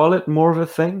Scarlet more of a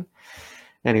thing?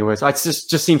 Anyways, I just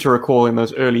seem to recall in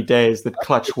those early days that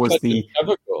Clutch was the.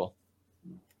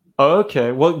 Oh,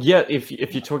 okay, well, yeah, if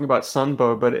you're talking about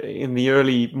Sunbow, but in the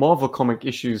early Marvel comic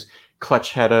issues,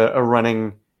 Clutch had a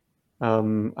running,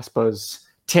 I suppose,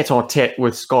 tete-a-tete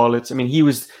with Scarlet. I mean, he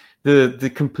was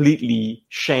the completely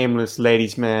shameless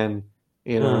ladies' man,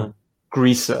 you know,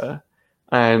 greaser.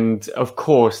 And of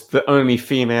course, the only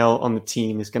female on the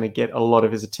team is going to get a lot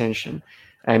of his attention.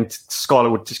 And Scarlet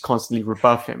would just constantly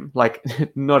rebuff him. Like,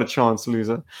 not a chance,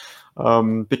 loser.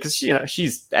 Because, you know,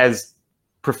 she's as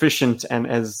proficient and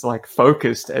as, like,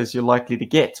 focused as you're likely to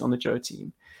get on the Joe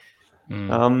team.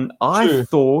 I True.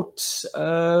 thought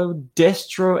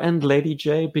Destro and Lady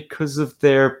J, because of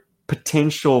their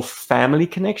potential family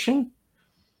connection.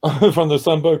 From the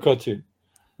Sunbow cartoon.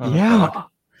 Oh, yeah.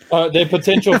 God. Their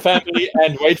potential family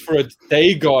and wait for it,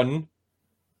 Dagon,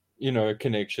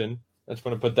 connection. I just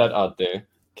want to put that out there.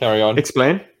 Carry on.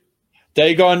 Explain.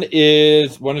 Dagon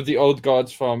is one of the old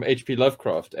gods from H.P.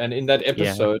 Lovecraft, and in that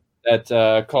episode, that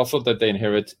castle that they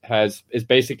inherit is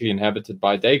basically inhabited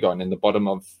by Dagon in the bottom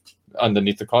of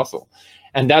underneath the castle,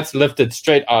 and that's lifted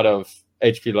straight out of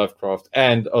H.P. Lovecraft.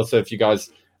 And also, if you guys,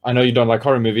 I know you don't like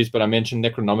horror movies, but I mentioned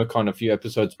Necronomicon a few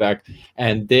episodes back,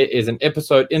 and there is an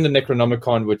episode in the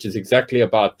Necronomicon which is exactly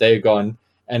about Dagon,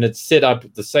 and it's set up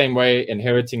the same way,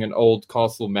 inheriting an old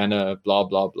castle manor, blah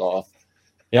blah blah.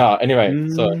 Yeah, anyway,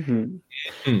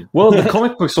 Well, the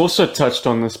comic books also touched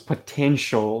on this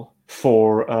potential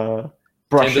for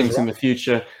brushings in the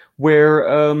future, where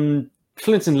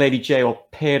Flint and Lady J are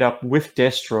paired up with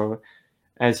Destro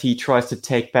as he tries to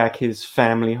take back his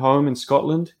family home in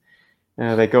Scotland.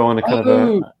 They go on a kind of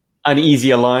an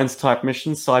uneasy alliance type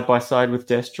mission side by side with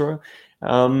Destro.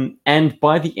 And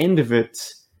by the end of it,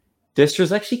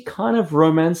 Destro's actually kind of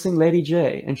romancing Lady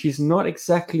J, and she's not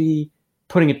exactly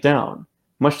putting it down.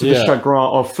 Much to the chagrin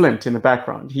of Flint in the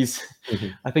background. He's,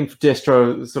 I think,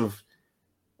 Destro sort of,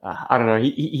 I don't know,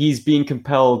 he's being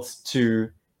compelled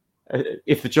to,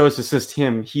 if the Joes assist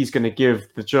him, he's going to give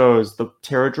the Joes the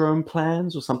Terradrome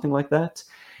plans or something like that.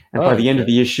 And by the end of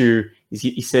the issue,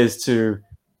 he says to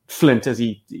Flint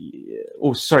he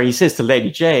says to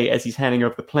Lady J as he's handing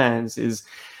over the plans, is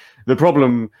the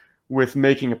problem with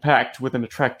making a pact with an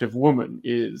attractive woman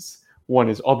is one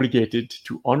is obligated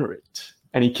to honor it.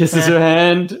 And he kisses her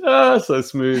hand. Oh, so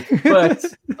smooth. But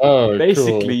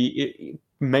basically,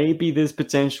 maybe there's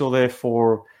potential there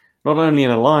for not only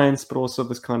an alliance, but also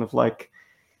this kind of like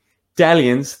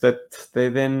dalliance that they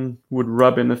then would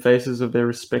rub in the faces of their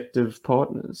respective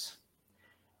partners.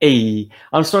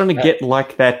 I'm starting to get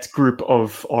like that group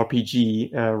of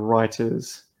RPG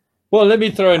writers. Well, let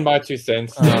me throw in my 2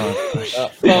 cents. Focused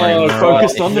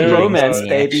on the romance,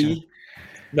 baby.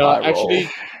 No, actually...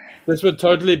 This would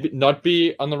totally not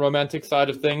be on the romantic side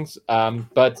of things,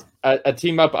 but a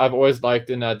team up I've always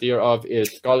liked an idea of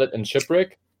is Scarlet and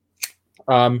Shipwreck.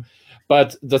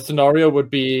 But the scenario would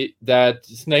be that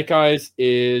Snake Eyes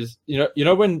is,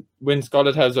 when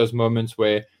Scarlet has those moments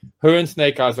where her and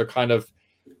Snake Eyes are kind of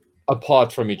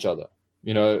apart from each other,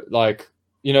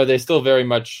 they're still very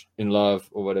much in love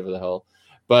or whatever the hell.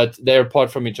 But they're apart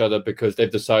from each other because they've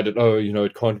decided,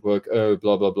 it can't work. Oh,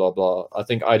 blah, blah, blah, blah. I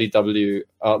think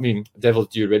Devil's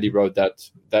Due really rode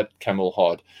that camel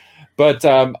hard. But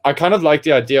I kind of like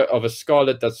the idea of a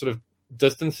Scarlet that sort of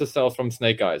distanced herself from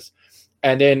Snake Eyes.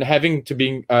 And then having to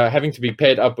be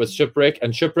paired up with Shipwreck.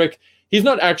 And Shipwreck, he's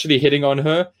not actually hitting on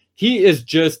her. He is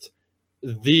just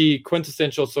the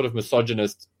quintessential sort of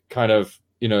misogynist kind of,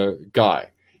 guy.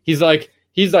 He's like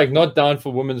not down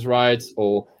for women's rights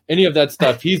or any of that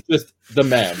stuff. He's just the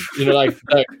man,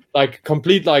 like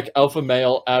complete like alpha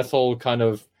male asshole kind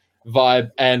of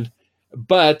vibe.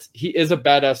 But he is a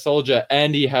badass soldier,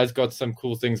 and he has got some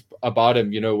cool things about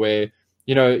him, where,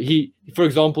 he, for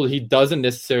example, he doesn't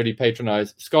necessarily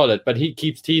patronize Scarlet, but he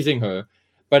keeps teasing her,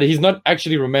 but he's not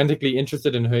actually romantically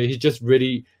interested in her. He's just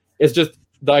really, it's just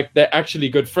like they're actually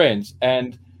good friends.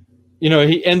 And,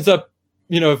 he ends up,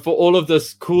 for all of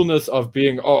this coolness of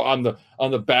being, I'm the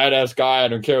badass guy, I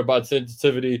don't care about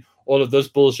sensitivity, all of this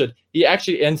bullshit, he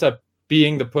actually ends up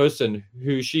being the person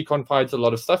who she confides a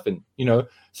lot of stuff in,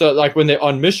 So like when they're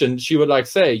on mission, she would like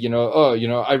say,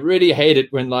 I really hate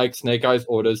it when like Snake Eyes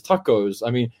orders tacos.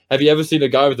 I mean, have you ever seen a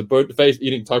guy with a burnt face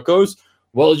eating tacos?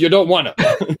 Well, you don't want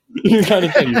to. kind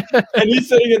of thing. And he's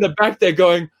sitting in the back there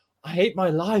going, I hate my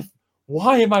life.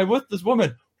 Why am I with this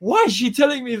woman? Why is she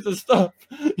telling me this stuff?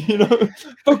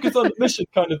 Focus on the mission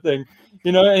kind of thing.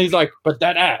 And he's like, but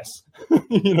that ass,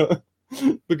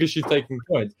 because she's taking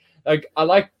points. Like, I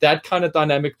like that kind of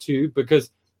dynamic too, because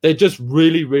they're just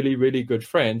really, really, really good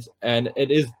friends, and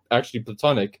it is actually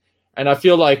platonic. And I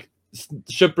feel like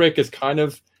Shipwreck is kind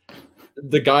of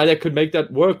the guy that could make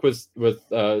that work with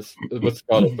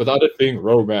Scarlet without it being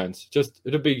romance. Just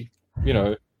it'll be,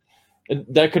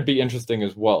 that could be interesting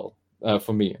as well.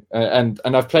 For me, and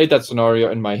I've played that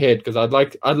scenario in my head because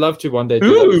I'd love to one day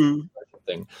do that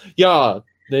thing. Yeah,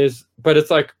 but it's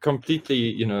like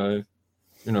completely,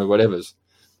 whatever's.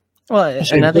 Well,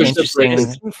 another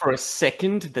interesting for a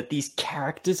second that these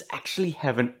characters actually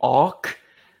have an arc.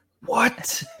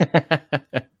 What?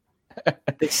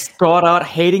 They start out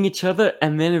hating each other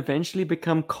and then eventually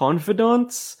become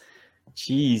confidants.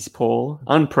 Jeez, Paul,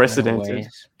 unprecedented.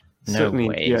 No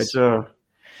ways. Yeah, Joe.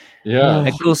 Yeah.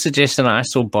 A cool suggestion I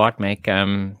saw Bart make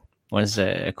was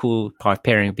a cool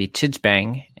pairing would be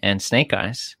Tidgebang and Snake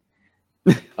Eyes.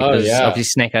 Because obviously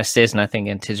Snake Eyes says nothing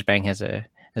and Tidgebang has a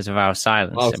vow of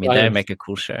silence. I mean, they make a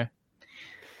cool show.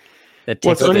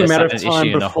 It's only a matter of time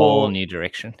in a whole new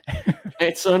direction.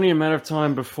 It's only a matter of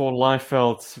time before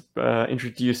Liefeld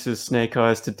introduces Snake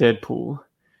Eyes to Deadpool.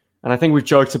 And I think we've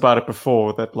joked about it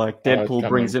before, that like Deadpool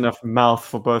brings enough mouth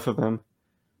for both of them.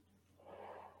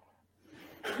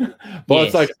 But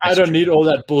it's like, I don't need all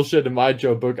that bullshit in my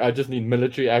Joe book. I just need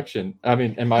military action. I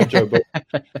mean, in my Joe book,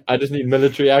 I just need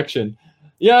military action.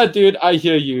 Yeah, dude, I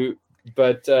hear you.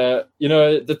 But,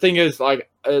 the thing is, like,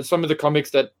 some of the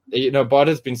comics that, Bart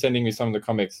has been sending me some of the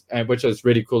comics, and which is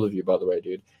really cool of you, by the way,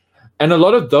 dude. And a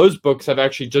lot of those books have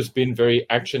actually just been very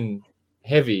action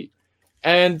heavy.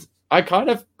 And I kind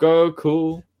of go,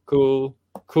 cool.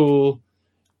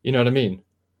 You know what I mean?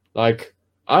 Like,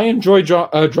 I enjoy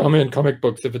drama in comic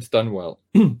books if it's done well.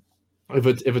 if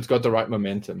it's got the right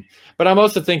momentum. But I'm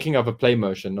also thinking of a play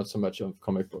motion, not so much of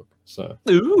comic book. So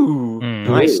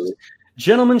nice.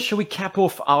 Gentlemen, shall we cap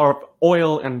off our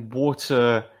oil and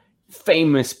water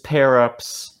famous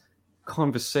pair-ups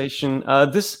conversation?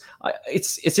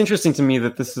 It's interesting to me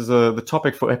that this is the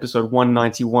topic for episode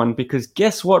 191, because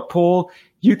guess what, Paul?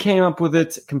 You came up with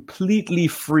it completely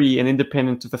free and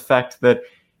independent of the fact that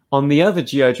on the other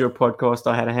G.I. Joe podcast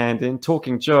I had a hand in,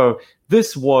 Talking Joe,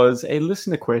 this was a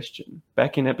listener question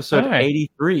back in episode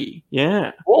 83.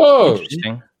 Yeah. Whoa!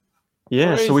 Interesting.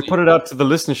 Yeah, Crazy. So we put it out to the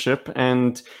listenership,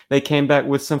 and they came back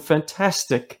with some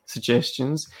fantastic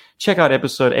suggestions. Check out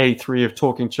episode 83 of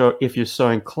Talking Joe if you're so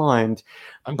inclined.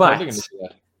 I'm totally going to do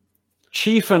that.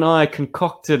 Chief and I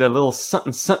concocted a little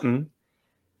something,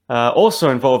 also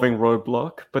involving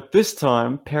Roadblock, but this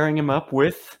time pairing him up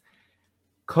with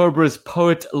Cobra's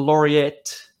poet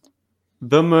laureate,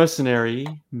 the mercenary,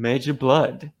 Major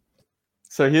Blood.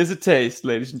 So here's a taste,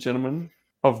 ladies and gentlemen,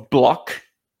 of Block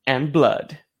and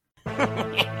Blood.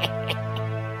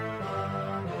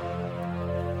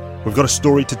 We've got a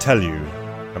story to tell you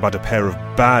about a pair of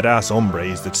badass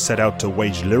hombres that set out to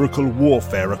wage lyrical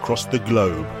warfare across the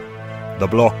globe. The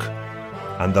Block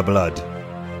and the Blood.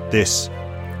 This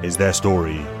is their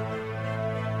story.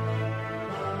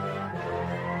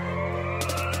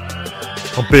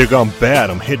 I'm big, I'm bad,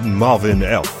 I'm hitting Marvin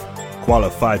Elf.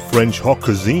 Qualified French haute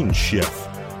cuisine chef.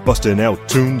 Busting out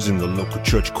tunes in the local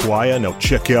church choir. Now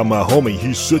check out my homie,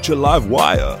 he's such a live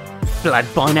wire. Blood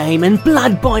by name and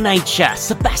blood by nature.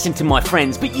 Sebastian to my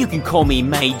friends, but you can call me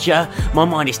Major. My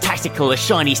mind is tactical, a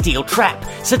shiny steel trap.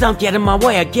 So don't get in my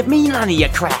way or give me none of your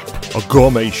crap. A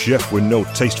gourmet chef with no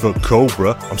taste for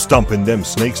cobra. I'm stomping them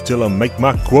snakes till I make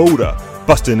my quota.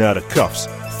 Busting out of cuffs,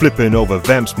 flipping over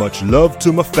vamps. Much love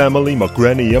to my family, my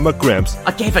granny and my gramps.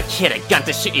 I gave a kid a gun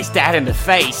to shoot his dad in the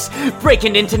face.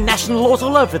 Breaking international laws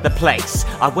all over the place.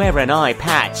 I wear an eye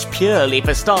patch purely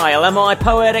for style, and my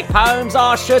poetic poems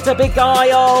are sure to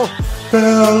beguile.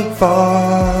 They'll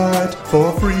fight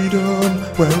for freedom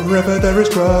wherever there is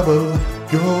trouble.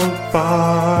 You'll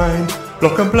find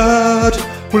Block and Blood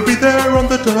will be there on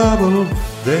the double.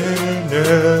 They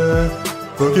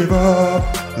never give up,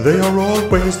 they are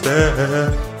always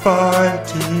there,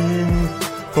 fighting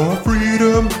for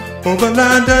freedom over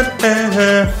land and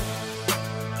air.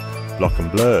 Block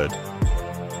and Blood,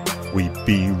 we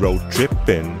be road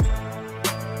tripping.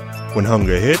 When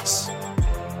hunger hits,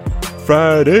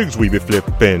 fried eggs we be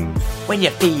flipping. When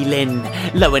you're feeling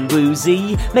low and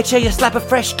woozy, make sure you slap a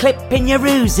fresh clip in your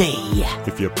Uzi.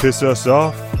 If you piss us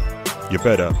off, you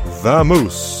better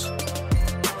vamoose,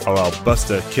 or I'll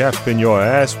bust a cap in your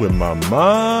ass with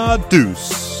my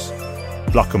deuce.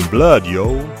 Block and Blood,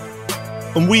 yo,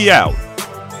 and we out.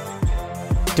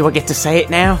 Do I get to say it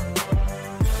now?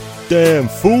 Damn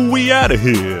fool, we out of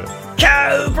here.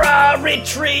 Cobra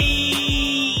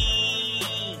retreat!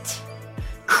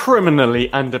 Criminally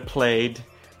underplayed,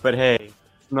 but hey,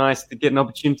 it's nice to get an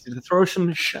opportunity to throw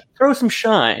some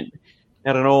shine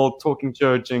at an old Talking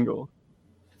Joe jingle.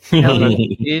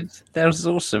 Dude, that was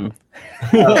awesome.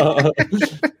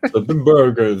 The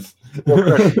burgers.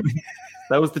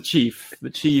 That was the Chief. The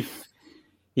Chief,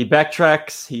 he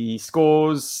backtracks, he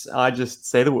scores. I just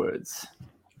say the words.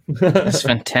 That's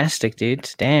fantastic,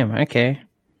 dude. Damn, okay.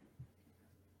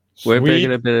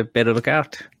 We're better look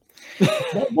out.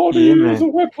 My body is a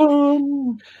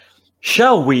weapon.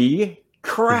 Shall we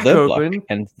crack the open? Block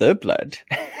and the Blood.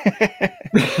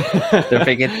 Don't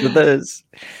forget the those.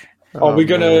 Are we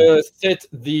going to set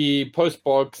the post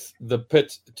box, the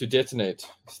pit, to detonate?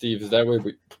 Steve, is that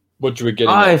what you were getting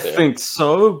I at there? think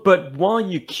so, but while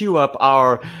you queue up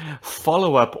our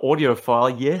follow-up audio file,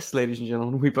 yes, ladies and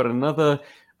gentlemen, we've got another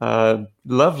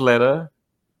love letter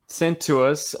sent to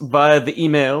us via the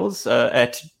emails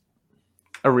at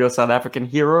a real South African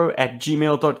hero at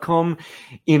gmail.com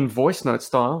in voice note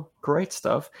style. Great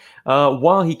stuff.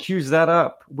 While he cues that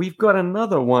up, we've got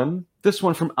another one. This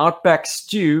one from Outback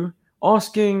Stew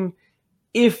asking,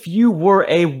 if you were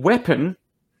a weapon,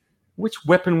 which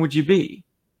weapon would you be?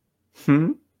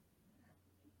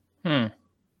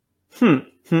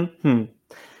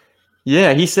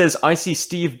 Yeah, he says, I see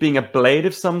Steve being a blade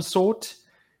of some sort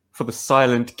for the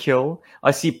silent kill.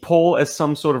 I see Paul as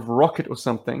some sort of rocket or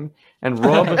something. And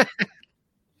Rob,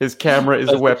 his camera is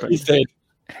a weapon. He said.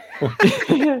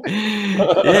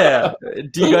 Yeah.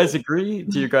 Do you guys agree?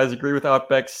 Do you guys agree with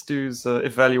Outback Stew's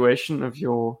evaluation of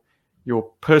your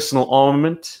personal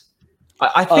armament?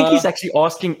 I think he's actually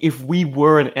asking if we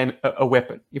were a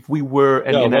weapon, if we were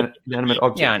an inanimate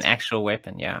object. Yeah, an actual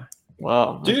weapon. Yeah.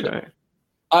 Wow, dude. Okay.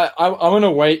 I want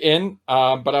to weigh in,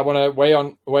 but I want to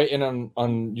weigh in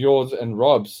on yours and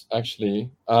Rob's actually.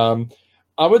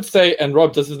 I would say, and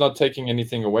Rob, this is not taking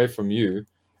anything away from you.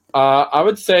 I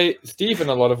would say Steve, in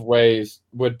a lot of ways,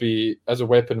 would be as a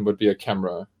weapon would be a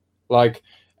camera, like,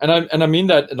 and I mean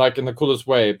that like in the coolest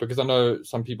way, because I know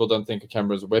some people don't think a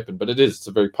camera is a weapon, but it is. It's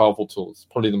a very powerful tool. It's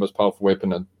probably the most powerful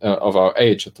weapon of our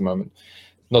age at the moment.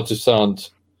 Not to sound,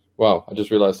 wow, I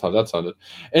just realized how that sounded.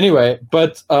 Anyway,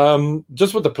 but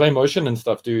just with the play motion and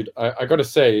stuff, dude, I gotta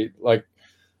say, like,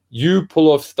 you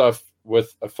pull off stuff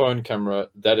with a phone camera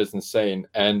that is insane.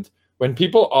 And when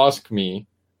people ask me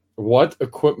what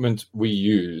equipment we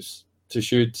use to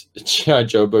shoot G.I.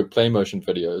 Joe Book play motion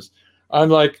videos, I'm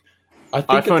like, I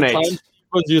think iPhone at the 8. time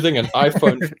I was using an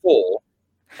iPhone 4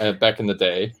 back in the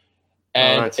day.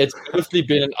 And Right. It's mostly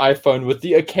been an iPhone with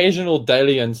the occasional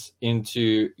dalliance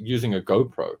into using a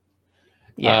GoPro.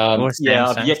 Yeah, or Yeah,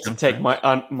 I've Samsung yet to take my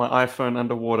iPhone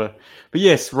underwater. But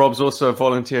yes, Rob's also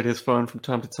volunteered his phone from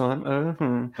time to time.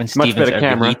 when Much Steven's better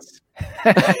camera. overheats.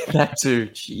 That too.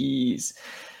 Jeez.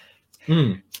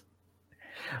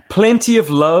 Plenty of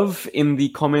love in the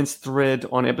comments thread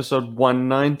on episode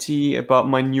 190 about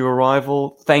my new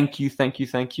arrival. Thank you.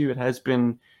 It has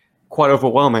been quite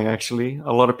overwhelming, actually.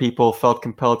 A lot of people felt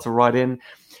compelled to write in,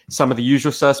 some of the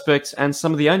usual suspects and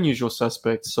some of the unusual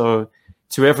suspects. So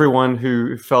to everyone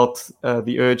who felt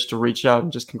the urge to reach out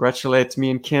and just congratulate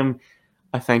me and Kim,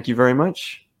 I thank you very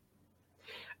much.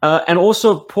 And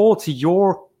also, Paul, to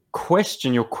your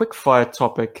question, your quickfire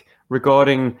topic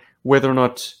regarding whether or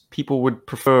not people would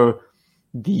prefer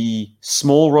the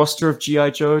small roster of G.I.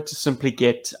 Joe to simply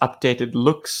get updated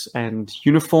looks and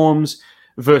uniforms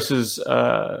versus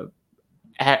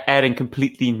adding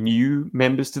completely new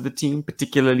members to the team,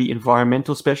 particularly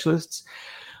environmental specialists.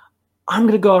 I'm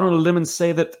going to go out on a limb and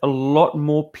say that a lot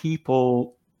more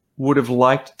people would have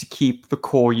liked to keep the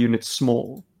core unit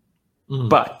small.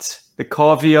 But the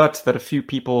caveat that a few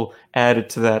people added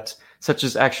to that, such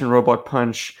as Action Robot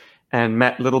Punch and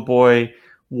Matt Littleboy,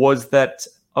 was that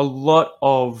a lot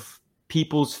of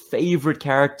people's favorite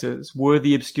characters were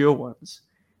the obscure ones.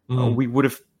 We would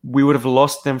have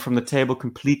lost them from the table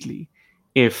completely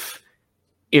if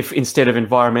instead of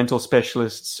environmental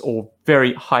specialists or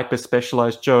very hyper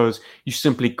specialized Joes, you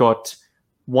simply got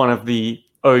one of the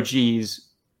OGs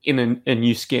in a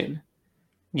new skin.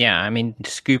 Yeah, I mean,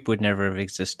 Scoop would never have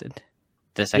existed.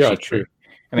 That's actually true.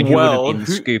 I mean, Well, who would have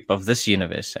been the Scoop of this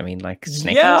universe? I mean, like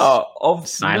Snake,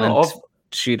 silent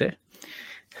shooter.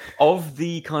 Of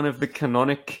the kind of the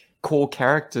canonic core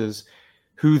characters,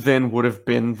 who then would have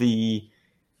been the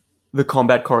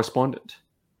combat correspondent?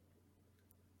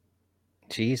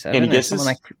 Jeez, I Any don't know, guesses?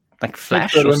 someone like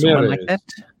Flash or someone like that.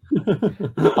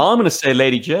 I'm going to say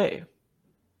Lady J.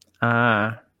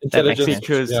 That makes sense.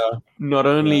 Because not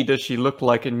only does she look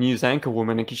like a news anchor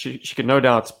woman, and she could no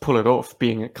doubt pull it off,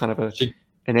 being a kind of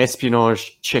an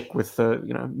espionage chick with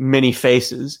many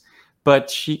faces, but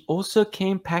she also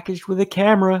came packaged with a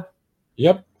camera.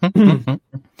 Yep.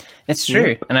 It's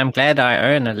true, and I'm glad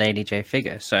I own a Lady J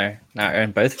figure, so now I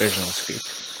own both versions of Scoop.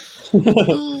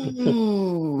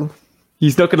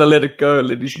 He's not going to let it go,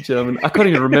 ladies and gentlemen. I can't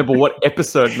even remember what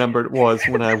episode number it was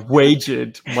when I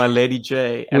wagered my Lady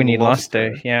J. When you lost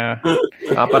her, yeah.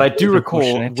 But I do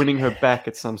recall winning her back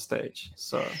at some stage.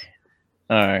 So.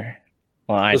 Oh,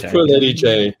 well, I don't. Poor Lady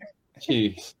J.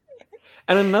 Jeez.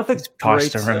 And another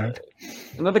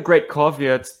great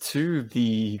caveat to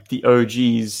the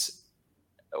OGs,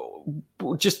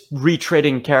 just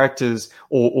retreading characters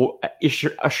or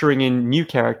ushering in new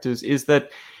characters, is that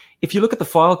if you look at the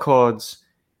file cards,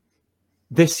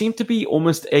 there seem to be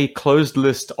almost a closed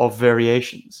list of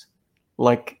variations.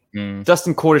 Like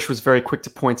Dustin Cordish was very quick to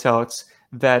point out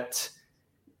that,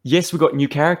 yes, we got new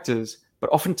characters, but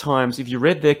oftentimes if you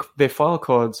read their file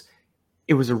cards,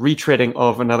 it was a retreading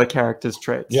of another character's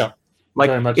traits. Yeah, like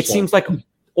very much it so. seems like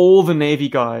all the Navy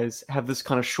guys have this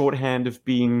kind of shorthand of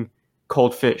being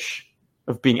cold fish,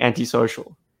 of being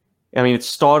antisocial. I mean, it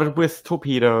started with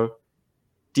Torpedo.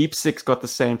 Deep Six got the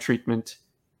same treatment.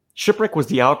 Shipwreck was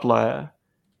the outlier,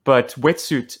 but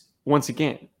Wetsuit, once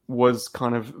again, was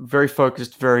kind of very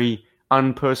focused, very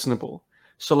unpersonable.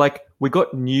 So, like, we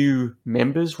got new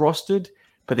members rostered,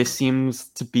 but there seems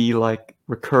to be, like,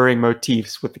 recurring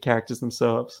motifs with the characters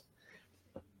themselves.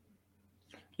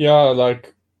 Yeah,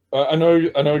 like, I know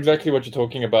exactly what you're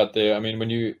talking about there. I mean, when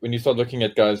you start looking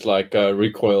at guys like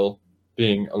Recoil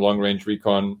being a long-range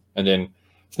recon, and then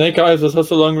Snake Eyes was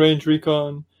also long-range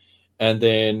recon, and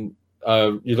then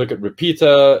you look at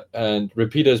Repeater, and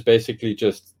Repeater is basically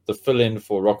just the fill-in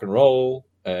for Rock and Roll,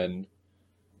 and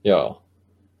yeah,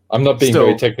 I'm not being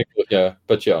very technical,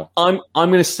 but yeah. I'm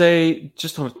going to say,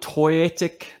 just on a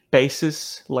toyetic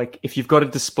basis, like if you've got a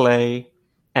display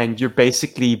and you're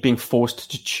basically being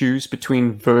forced to choose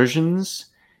between versions,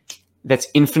 that's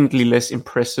infinitely less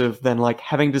impressive than like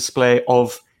having a display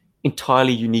of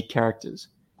entirely unique characters.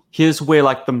 Here's where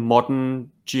like the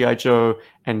modern G.I. Joe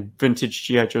and vintage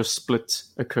G.I. Joe split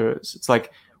occurs. It's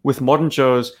like with modern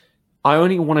Joes, I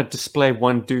only want to display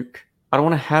one Duke. I don't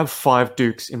want to have 5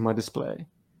 Dukes in my display.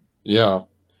 Yeah.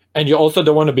 And you also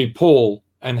don't want to be Paul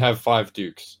and have 5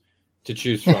 Dukes to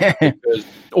choose from.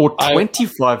 Or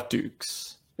 25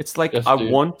 Dukes. It's like Yes, I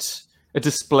dude. want a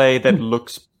display that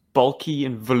looks bulky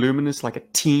and voluminous like a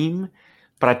team,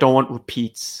 but I don't want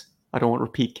repeats. I don't want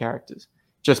repeat characters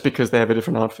just because they have a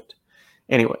different outfit.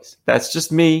 Anyways, that's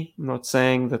just me. I'm not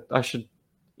saying that I should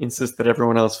insist that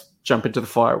everyone else jump into the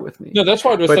fire with me. No, that's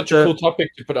why it was But, such a cool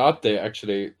topic to put out there,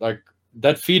 actually. Like,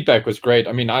 that feedback was great.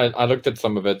 I mean, I looked at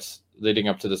some of it leading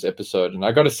up to this episode, and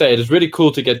I got to say, it is really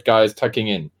cool to get guys tucking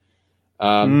in.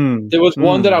 There was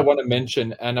one that I want to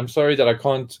mention, and I'm sorry that I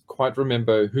can't quite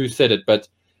remember who said it, but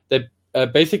they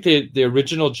basically the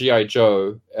original G.I.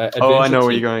 Joe. Oh, I know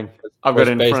where you're going. I've got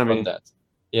it in front of me. That.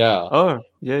 Yeah. Oh,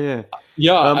 yeah.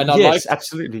 Yeah, and I yes, like,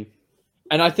 absolutely.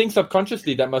 and I think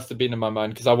subconsciously that must have been in my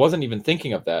mind because I wasn't even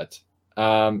thinking of that.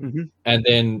 Mm-hmm. And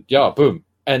then boom,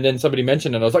 and then somebody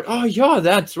mentioned it. And I was like, oh yeah,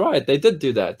 that's right, they did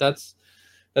do that. That's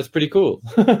pretty cool.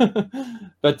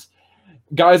 But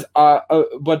guys,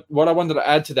 what I wanted to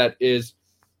add to that is,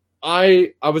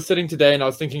 I was sitting today and I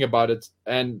was thinking about it,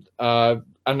 and I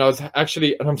was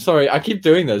actually, and I'm sorry, I keep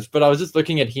doing this, but I was just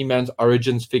looking at He-Man's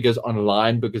Origins figures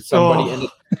online because somebody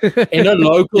in a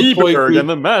local toy Eberg group, and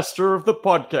the master of the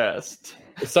podcast.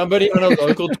 somebody on a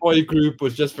local toy group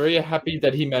was just very happy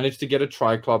that he managed to get a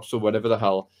Triclops or whatever the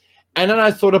hell. And then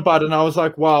I thought about it and I was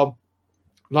like, wow,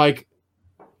 like,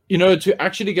 you know, to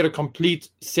actually get a complete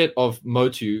set of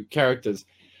Motu characters,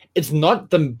 it's not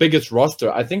the biggest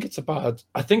roster. I think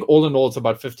all in all, it's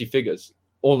about 50 figures,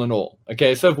 all in all.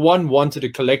 Okay, so if one wanted to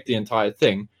collect the entire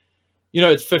thing, you know,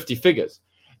 it's 50 figures.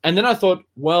 And then I thought,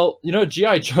 well, you know,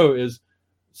 G.I. Joe is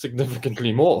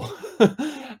significantly more.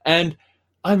 And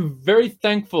I'm very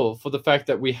thankful for the fact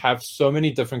that we have so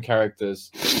many different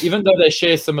characters, even though they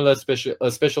share similar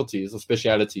specialties or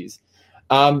specialities.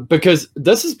 Because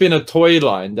this has been a toy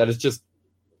line that is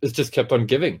just kept on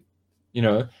giving, you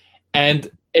know, and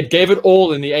it gave it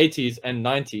all in the 80s and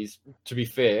 90s, to be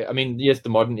fair. I mean, yes, the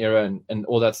modern era and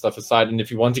all that stuff aside, and if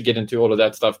you want to get into all of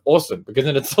that stuff, awesome, because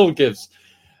then it still gives.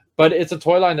 But it's a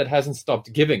toy line that hasn't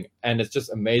stopped giving, and it's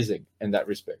just amazing in that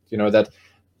respect. You know, that,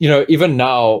 you know, even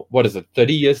now,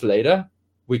 30 years later,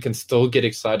 we can still get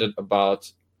excited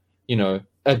about, you know,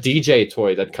 a DJ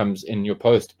toy that comes in your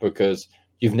post because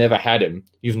you've never had him.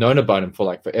 You've known about him for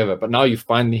like forever, but now you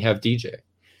finally have DJ,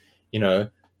 you know.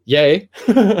 Yay.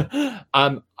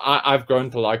 I've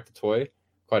grown to like the toy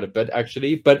quite a bit,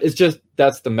 actually, but it's just,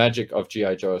 that's the magic of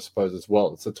G.I. Joe, I suppose, as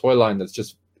well. It's a toy line that's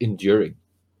just enduring,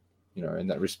 you know, in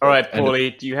that respect. All right,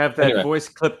 Paulie, do you have that voice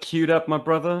clip queued up, my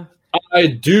brother? I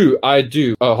do.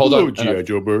 Oh, hold Hello, on. G.I.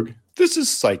 Joe Berg. This is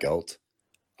Psychelt.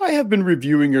 I have been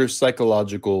reviewing your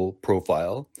psychological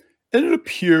profile, and it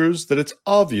appears that it's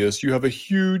obvious you have a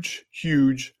huge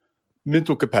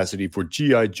mental capacity for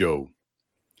G.I. Joe.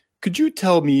 Could you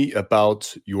tell me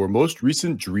about your most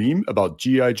recent dream about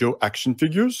G.I. Joe action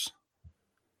figures?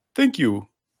 Thank you.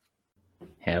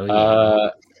 Hell yeah.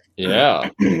 Yeah.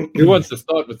 Who wants to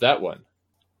start with that one?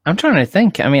 I'm trying to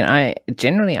think. I mean, I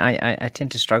tend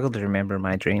to struggle to remember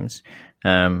my dreams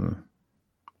when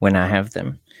I have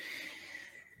them.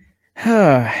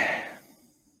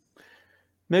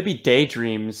 Maybe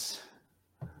daydreams.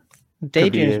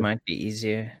 Daydreams might be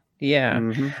easier. Yeah.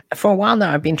 Mm-hmm. For a while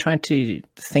now, I've been trying to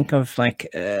think of like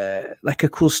a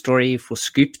cool story for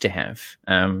Scoop to have.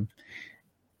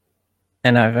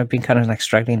 and I've been kind of like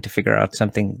struggling to figure out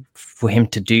something for him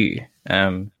to do.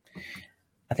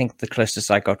 I think the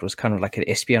closest I got was kind of like an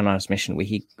espionage mission where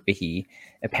he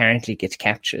apparently gets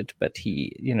captured, but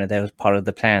that was part of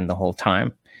the plan the whole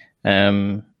time.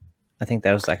 I think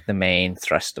that was like the main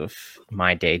thrust of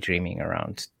my daydreaming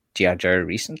around G.I. Joe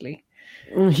recently.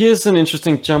 Here's an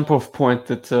interesting jump-off point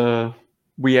that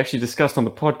we actually discussed on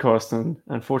the podcast, and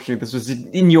unfortunately this was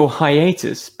in your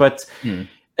hiatus, but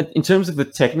in terms of the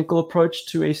technical approach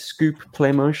to a scoop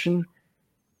play motion,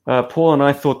 Paul and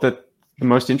I thought that the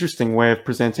most interesting way of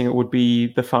presenting it would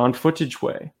be the found footage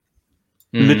way.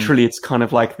 Literally, it's kind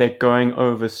of like they're going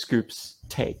over Scoop's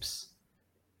tapes.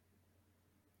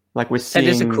 Like we're seeing...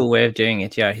 That is a cool way of doing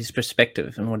it, yeah, his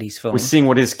perspective and what he's filming. We're seeing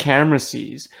what his camera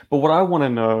sees. But what I want to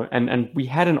know, and we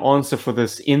had an answer for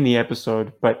this in the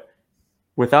episode, but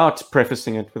without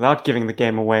prefacing it, without giving the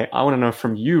game away, I want to know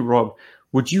from you, Rob,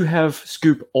 would you have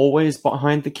Scoop always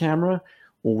behind the camera,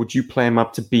 or would you play him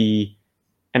up to be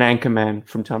an anchorman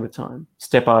from time to time,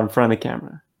 step out in front of the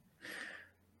camera?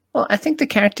 Well, I think the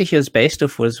character he was based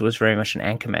off was very much an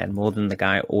anchorman more than the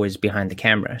guy always behind the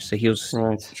camera. So he was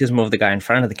more of the guy in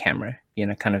front of the camera,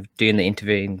 kind of doing the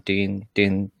interviewing, doing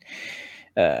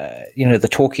the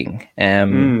talking.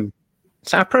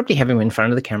 So I'll probably have him in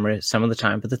front of the camera some of the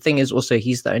time. But the thing is also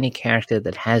he's the only character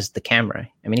that has the camera.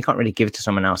 I mean, he can't really give it to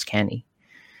someone else, can he?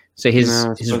 So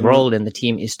his role in the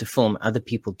team is to film other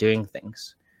people doing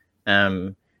things.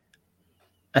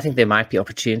 I think there might be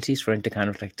opportunities for him to kind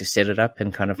of like to set it up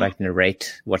and kind of like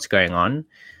narrate what's going on.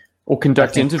 Or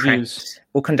conduct interviews.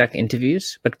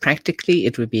 But practically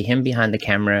it would be him behind the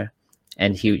camera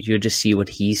and you just see what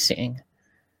he's seeing.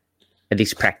 At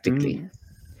least practically.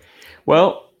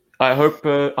 Well, I hope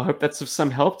that's of some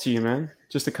help to you, man.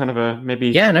 Just a kind of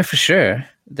maybe... Yeah, no, for sure.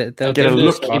 They'll get a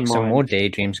look in some more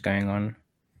daydreams going on.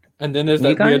 And then there's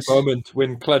that weird moment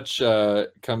when Clutch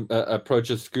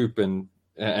approaches Scoop and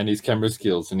his camera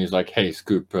skills, and he's like, "Hey,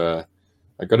 Scoop, I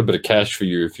got a bit of cash for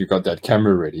you if you got that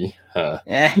camera ready."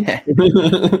 Yeah.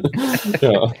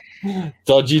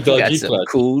 Dodgy, got some Clutch.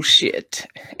 Cool shit.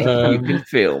 You can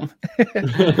film.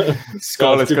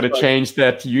 Scarlett's got to change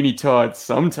that unitard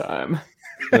sometime.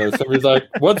 Somebody's like,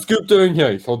 "What's Scoop doing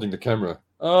here?" He's holding the camera.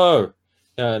 Oh,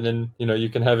 yeah, and then you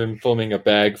can have him filming a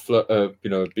bag,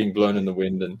 being blown in the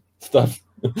wind and stuff.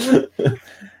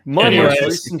 My most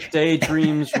recent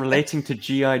daydreams relating to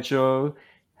G.I. Joe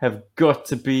have got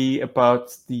to be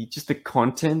about the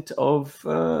content of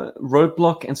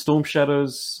Roadblock and Storm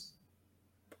Shadow's,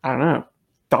 I don't know,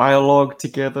 dialogue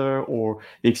together, or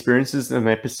the experiences and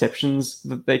their perceptions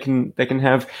that they can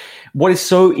have. What is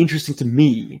so interesting to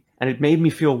me, and it made me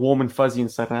feel warm and fuzzy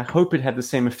inside, and I hope it had the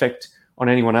same effect on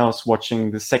anyone else watching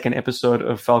the second episode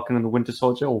of Falcon and the Winter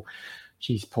Soldier. Oh,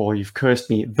 geez, Paul, you've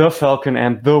cursed me. The Falcon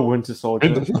and the Winter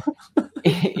Soldier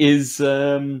is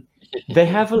they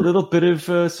have a little bit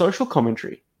of social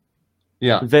commentary.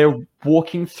 Yeah, they're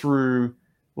walking through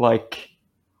like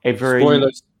a very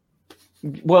spoilers.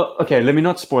 Well, okay, let me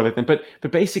not spoil it then. But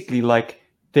basically, like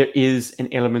there is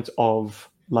an element of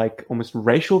like almost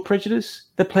racial prejudice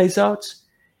that plays out,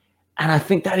 and I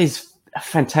think that is a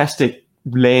fantastic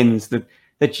lens that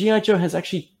G.I. Joe has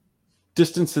actually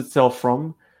distanced itself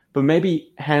from. But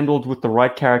maybe handled with the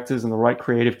right characters and the right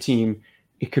creative team,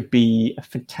 it could be a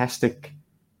fantastic,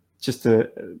 just a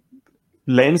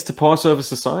lens to pass over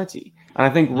society. And I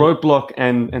think Roadblock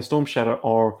and Storm Shadow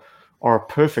are a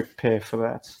perfect pair for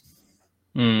that.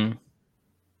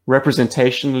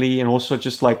 Representationally, and also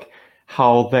just like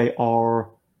how they are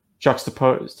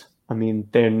juxtaposed. I mean,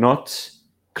 they're not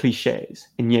cliches,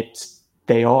 and yet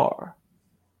they are.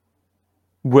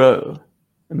 Whoa,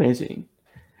 amazing.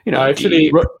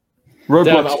 Actually...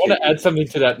 Damn, I want to add something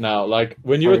to that now. Like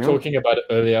when you were talking about it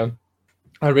earlier,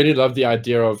 I really love the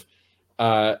idea of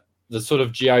the sort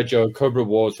of G.I. Joe Cobra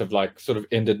Wars have like sort of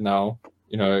ended now.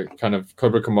 Kind of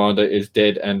Cobra Commander is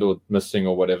dead and or missing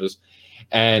or whatever.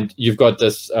 And you've got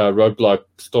this Roadblock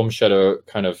Storm Shadow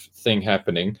kind of thing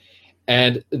happening.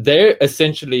 And they're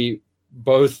essentially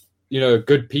both,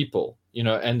 good people,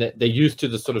 and they're used to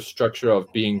the sort of structure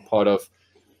of being part of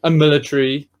a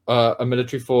military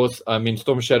force. I mean,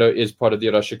 Storm Shadow is part of the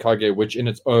Arashikage, which in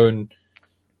its own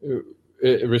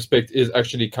respect is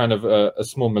actually kind of a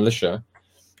small militia.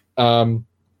 And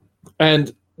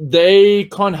they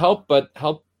can't help but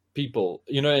help people,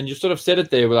 and you sort of said it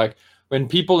there, like when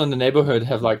people in the neighborhood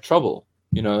have like trouble,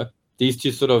 these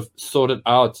two sort of sort it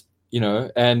out,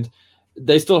 and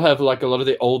they still have like a lot of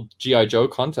the old G.I. Joe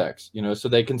contacts, so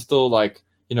they can still like,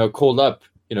 call up,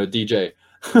 DJ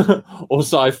or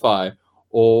Sci-Fi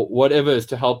or whatever is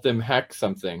to help them hack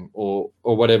something or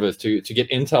whatever is to get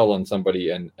intel on somebody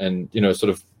and sort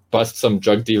of bust some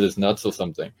drug dealers nuts or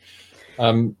something.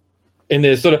 In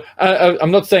there sort of,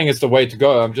 I'm not saying it's the way to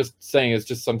go. I'm just saying it's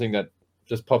just something that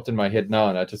just popped in my head now,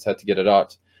 and I just had to get it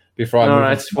out before I. All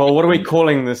right. Well, what are we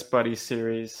calling this buddy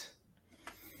series?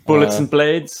 Bullets and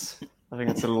Blades. I think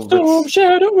it's a little bit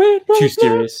too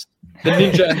serious. The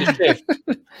Ninja and the Chef.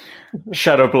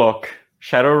 Shadow Block.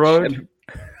 Shadow Road.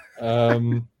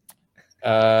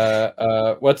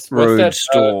 What's Road that?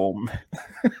 Storm.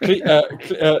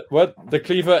 What the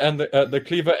cleaver and the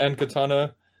cleaver and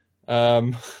katana?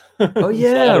 Oh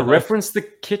yeah, reference the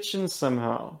kitchen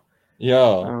somehow.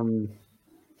 Yeah.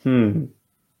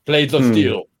 Blades of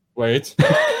Steel. Wait.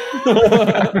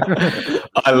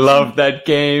 I love that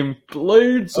game.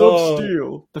 Blades of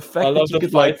Steel. The fact I love that you the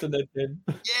could fights in that game.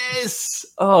 Yes.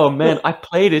 Oh man, I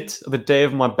played it the day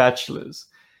of my bachelor's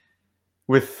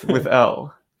with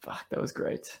Al. Fuck, that was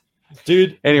great.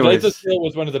 Dude, Anyways. Blades of Steel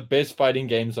was one of the best fighting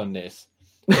games on NES.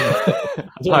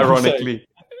 Ironically.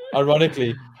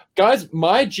 Guys,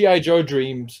 my G.I. Joe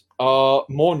dreams are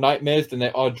more nightmares than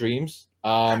they are dreams.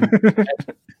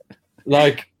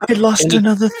 Like, I lost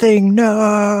another thing.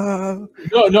 No,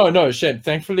 Shen.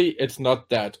 Thankfully, it's not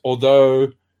that.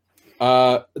 Although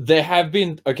there have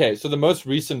been so the most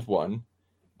recent one,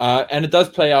 and it does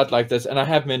play out like this. And I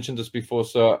have mentioned this before,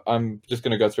 so I'm just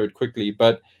going to go through it quickly.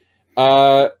 But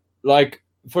like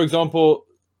for example,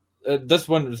 this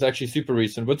one was actually super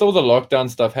recent with all the lockdown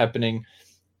stuff happening,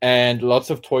 and lots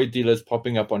of toy dealers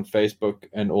popping up on Facebook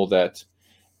and all that.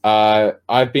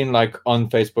 I've been like on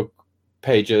Facebook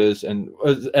pages and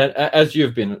as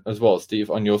you've been as well,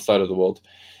 Steve, on your side of the world,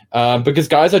 because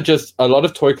guys are just, a lot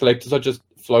of toy collectors are just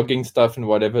flogging stuff and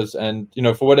whatever's, and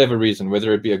for whatever reason,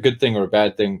 whether it be a good thing or a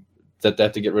bad thing, that they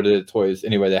have to get rid of their toys.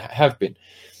 Anyway, they have been.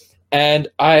 And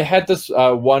I had this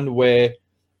one where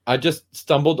I just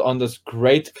stumbled on this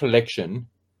great collection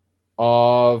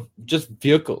of just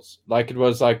vehicles. Like, it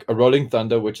was like a Rolling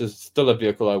Thunder, which is still a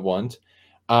vehicle I want.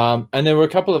 And there were a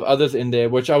couple of others in there,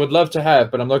 which I would love to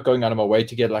have, but I'm not going out of my way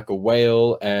to get, like a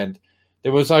whale. And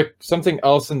there was like something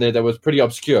else in there that was pretty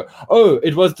obscure. Oh,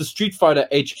 it was the Street Fighter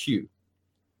HQ,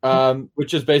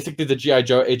 which is basically the G.I.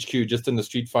 Joe HQ, just in the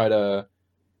Street Fighter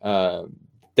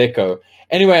deco.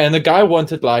 Anyway, and the guy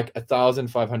wanted like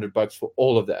 $1,500 for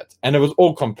all of that. And it was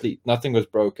all complete. Nothing was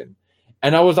broken.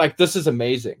 And I was like, this is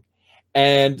amazing.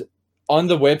 And on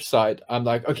the website, I'm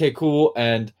like, okay, cool.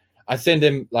 And I send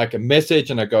him like a message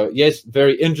and I go, yes,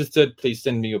 very interested. Please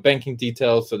send me your banking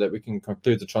details so that we can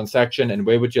conclude the transaction. And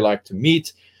where would you like to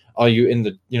meet? Are you in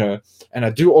the, and I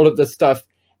do all of this stuff.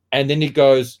 And then he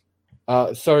goes,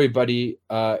 sorry, buddy,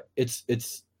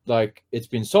 it's like, it's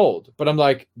been sold. But I'm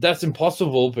like, that's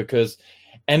impossible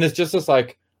and it's just this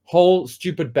like whole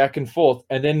stupid back and forth.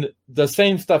 And then the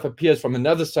same stuff appears from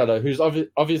another seller who's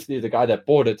obviously the guy that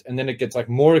bought it. And then it gets like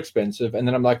more expensive. And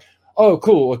then I'm like, oh,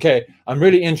 cool. Okay. I'm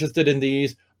really interested in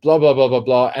these, blah, blah, blah, blah,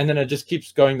 blah. And then it just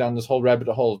keeps going down this whole rabbit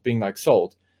hole of being like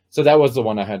sold. So that was the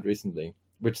one I had recently,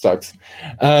 which sucks.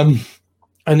 And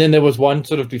then there was one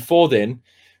sort of before then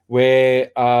where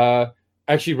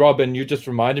actually, Robin, you just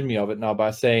reminded me of it now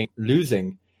by saying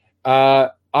losing.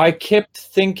 I kept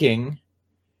thinking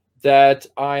that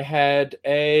I had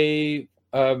of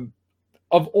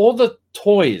all the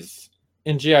toys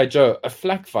in G.I. Joe, a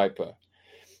Flak Viper.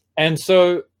 And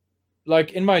so,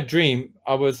 like, in my dream,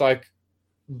 I was like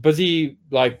busy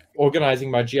like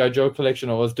organizing my G.I. Joe collection,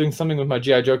 or I was doing something with my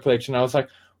G.I. Joe collection. I was like,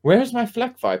 where's my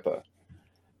Flak Viper?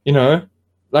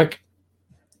 Like,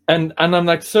 and I'm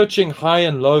like searching high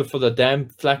and low for the damn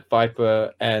Flak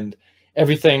Viper and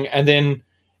everything. And then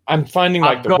I'm finding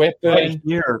like the weapon. Right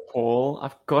here, Paul.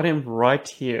 I've got him right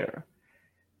here.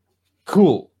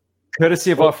 Cool.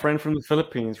 Courtesy of our friend from the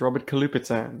Philippines, Robert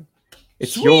Kalupitan.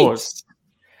 It's Sweet. Yours.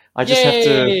 I just have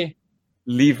to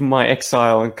leave my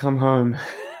exile and come home.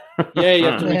 Yeah, you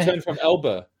have to return from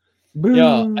Elba. Boom.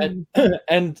 Yeah,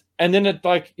 and then it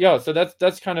like, yeah, so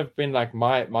that's kind of been like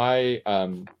my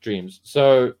dreams.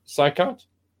 So Psych Out.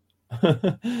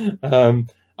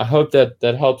 I hope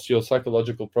that helps your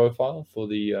psychological profile for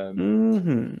the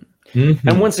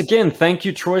And once again, thank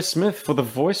you, Troy Smith, for the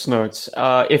voice notes.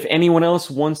 If anyone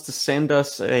else wants to send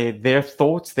us their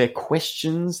thoughts, their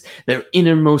questions, their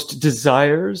innermost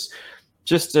desires,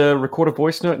 just record a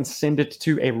voice note and send it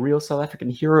to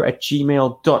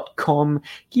arealsouthafricanhero@gmail.com.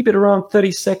 Keep it around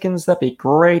 30 seconds. That'd be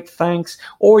great. Thanks.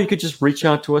 Or you could just reach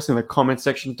out to us in the comment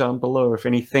section down below. If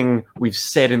anything we've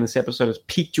said in this episode has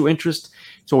piqued your interest,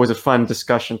 it's always a fun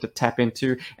discussion to tap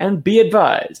into. And be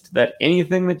advised that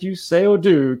anything that you say or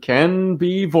do can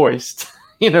be voiced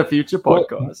in a future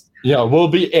podcast. Will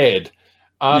be aired.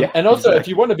 And also, exactly. If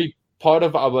you want to be part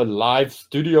of our live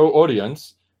studio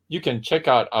audience, you can check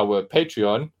out our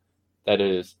Patreon, That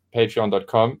is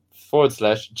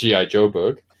patreon.com/GI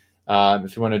Joburg.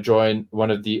 If you want to join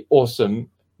one of the awesome,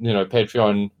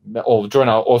 Patreon, or join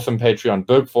our awesome Patreon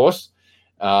Berg Force,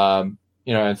 and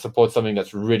support something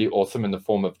that's really awesome in the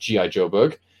form of GI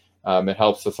Joburg. It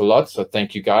helps us a lot, so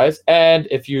thank you guys. And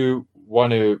if you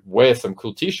want to wear some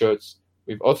cool t-shirts,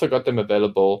 we've also got them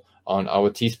available on our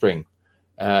Teespring.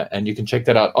 And you can check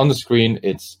that out on the screen.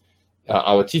 It's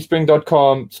our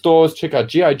teespring.com stores. Check out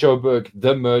GI Joburg,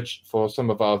 the merch, for some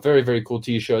of our very, very cool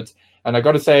t-shirts. And I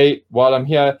got to say, while I'm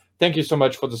here, thank you so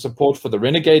much for the support for the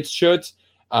Renegades shirt.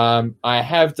 I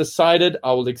have decided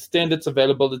I will extend its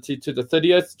availability to the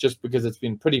 30th just because it's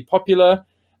been pretty popular,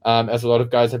 as a lot of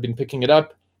guys have been picking it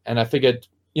up. And I figured,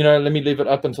 let me leave it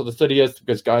up until the 30th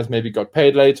because guys maybe got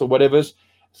paid late or whatever.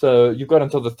 So you've got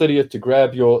until the 30th to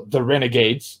grab the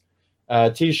Renegades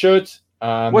t-shirt.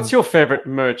 What's your favorite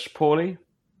merch, Paulie?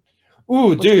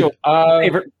 Ooh, dude.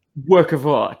 Favorite work of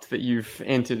art that you've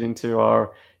entered into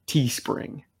our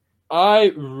Teespring?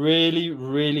 I really,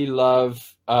 really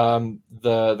love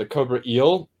the Cobra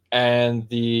Eel and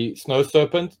the Snow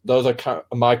Serpent. Those are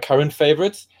my current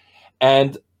favorites.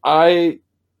 And I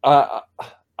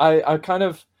kind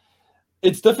of,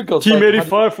 it's difficult. Team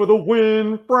 85 for the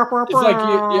win. It's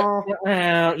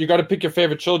like you got to pick your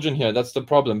favorite children here. That's the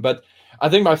problem. But I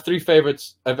think my three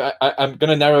favorites, I'm going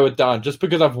to narrow it down just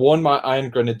because I've worn my Iron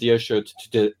Grenadier shirt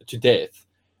to death.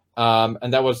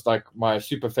 And that was like my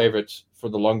super favorite for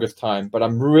the longest time. But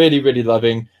I'm really, really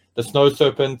loving the Snow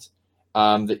Serpent,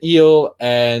 the Eel,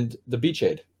 and the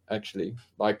Beachhead, actually.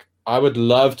 Like, I would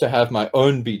love to have my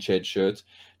own Beachhead shirt.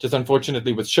 Just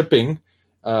unfortunately with shipping,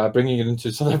 bringing it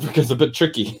into South Africa is a bit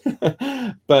tricky.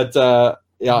 But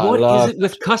yeah, what is it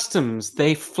with customs?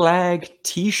 They flag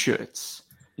T-shirts.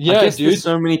 Yeah, I guess dude. There's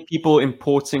so many people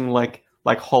importing like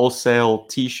wholesale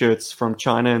T-shirts from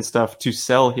China and stuff to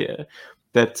sell here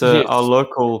that Yes. our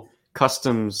local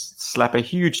customs slap a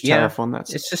huge tariff on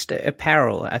that. It's just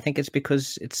apparel. I think it's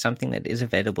because it's something that is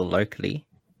available locally.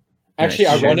 Actually,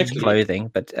 It's ironically, clothing,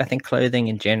 but I think clothing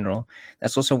in general.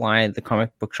 That's also why the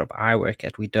comic book shop I work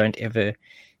at, we don't ever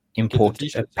import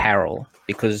t-shirts. apparel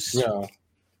because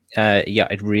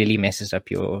it really messes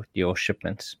up your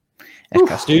shipments at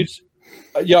customs.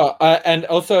 dude. And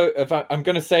also, if I'm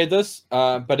going to say this,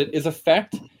 but it is a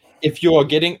fact. If you are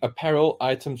getting apparel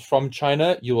items from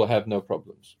China, you will have no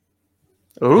problems.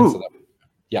 Ooh.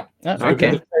 Yeah. Oh, So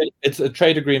okay. It's a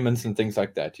trade agreements and things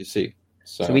like that, you see.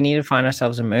 So we need to find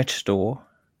ourselves a merch store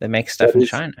that makes stuff in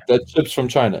China. That ships from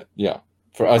China, yeah.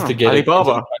 For us to get it into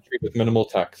Alibaba. the country with minimal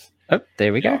tax. Oh,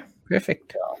 there we go.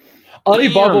 Perfect.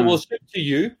 Alibaba Damn. will ship to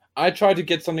you. I tried to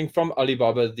get something from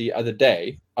Alibaba the other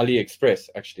day, AliExpress,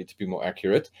 actually, to be more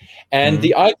accurate. And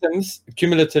the items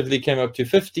cumulatively came up to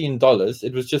 $15.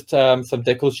 It was just some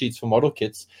decal sheets for model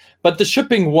kits. But the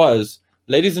shipping was,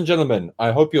 ladies and gentlemen,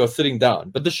 I hope you are sitting down,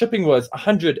 but the shipping was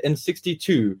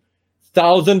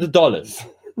 $162,000.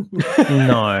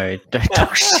 No, don't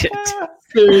talk shit.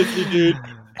 Seriously, dude.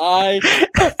 I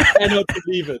cannot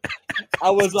believe it. I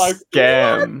was like,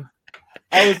 Scam.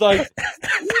 I was like,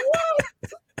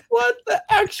 what the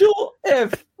actual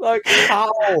F? Like, how?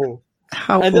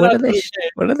 And then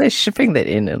What are they shipping that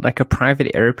in? Like a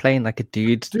private airplane? Like a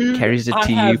dude carries it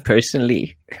to you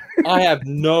personally? I have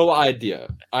no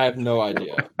idea.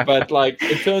 But like,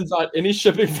 it turns out any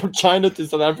shipping from China to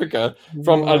South Africa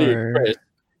from AliExpress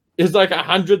is like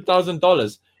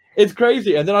 $100,000. It's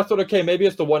crazy. And then I thought, okay, maybe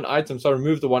it's the one item. So I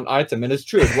removed the one item. And it's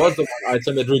true. It was the one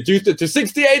item. It reduced it to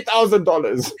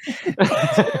 $68,000.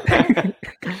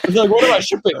 It's like, what am I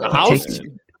shipping? A house?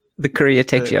 The courier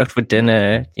takes you out for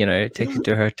dinner, takes you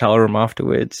to a hotel room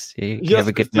afterwards. You Yes, have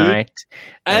a good dude. night.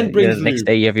 And brings the next lube.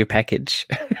 day you have your package.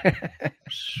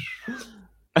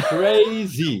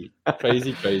 Crazy.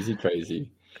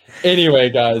 Anyway,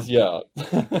 guys, yeah.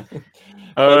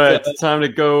 All right, it's time to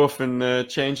go off and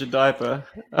change a diaper.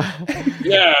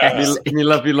 Yeah. me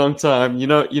love you long time. I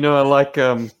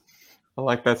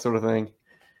like that sort of thing.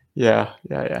 Yeah.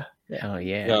 Oh,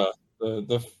 yeah.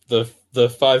 Yeah. The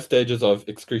 5 stages of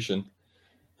excretion.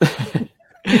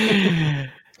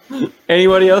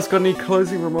 Anybody else got any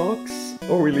closing remarks?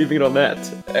 Or are we leaving it on that?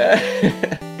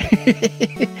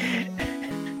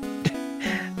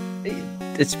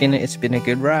 It's been a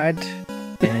good ride,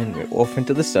 and we're off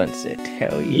into the sunset.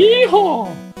 Hell yeah!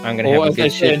 Yeehaw! I'm gonna Or have a as they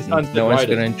good say shit. in Sunset No one's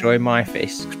Riders. gonna enjoy my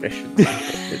face expression.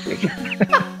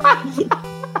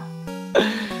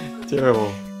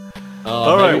 Terrible.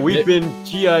 All right, we've been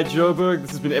G.I. Joburg.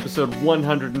 This has been episode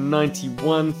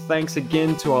 191. Thanks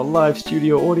again to our live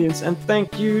studio audience, and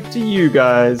thank you to you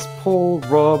guys, Paul,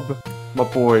 Rob, my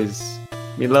boys.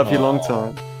 We love you long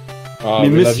time. We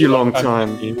miss you long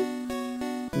time.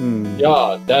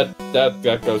 Yeah,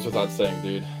 that goes without saying,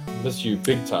 dude. Miss you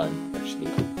big time, actually.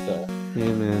 So.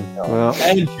 Yeah, man. Well,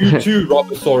 and you too,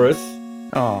 Robosaurus.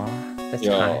 Oh, that's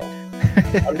kind.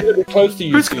 I'm gonna be close to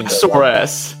you who's soon. got sore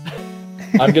ass?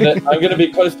 I'm gonna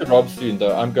be close to Rob soon,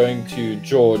 though. I'm going to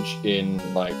George in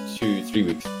like 3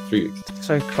 weeks. 3 weeks.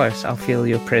 So close. I'll feel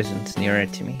your presence nearer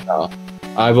to me.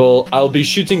 I'll be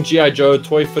shooting G.I. Joe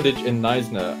toy footage in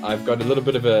Neisner. I've got a little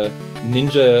bit of a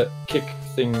ninja kick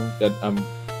thing that I'm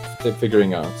still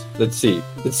figuring out. Let's see.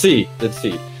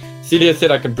 Celia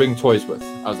said I can bring toys with.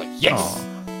 I was like, yes!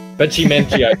 Aww. But she meant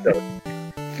G.I. Joe.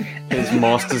 His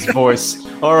master's voice.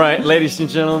 All right, ladies and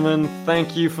gentlemen,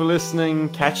 thank you for listening.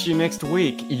 Catch you next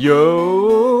week.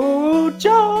 Yo,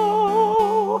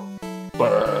 Joe!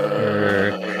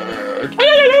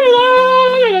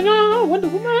 Wonder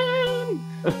Woman!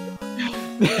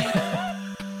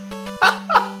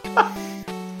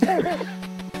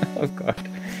 Oh, God.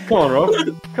 Come on, Rob.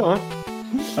 Come on.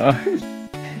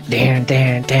 Dan.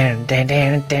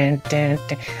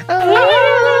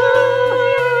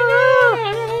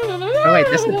 Oh wait,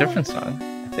 that's a different song,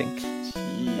 I think.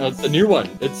 It's a new one.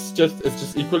 It's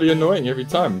just equally annoying every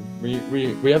time. We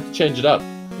have to change it up,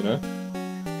 you know?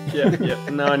 Yeah.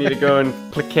 Now I need to go and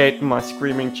placate my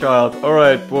screaming child. All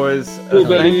right, boys.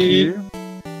 Thank you.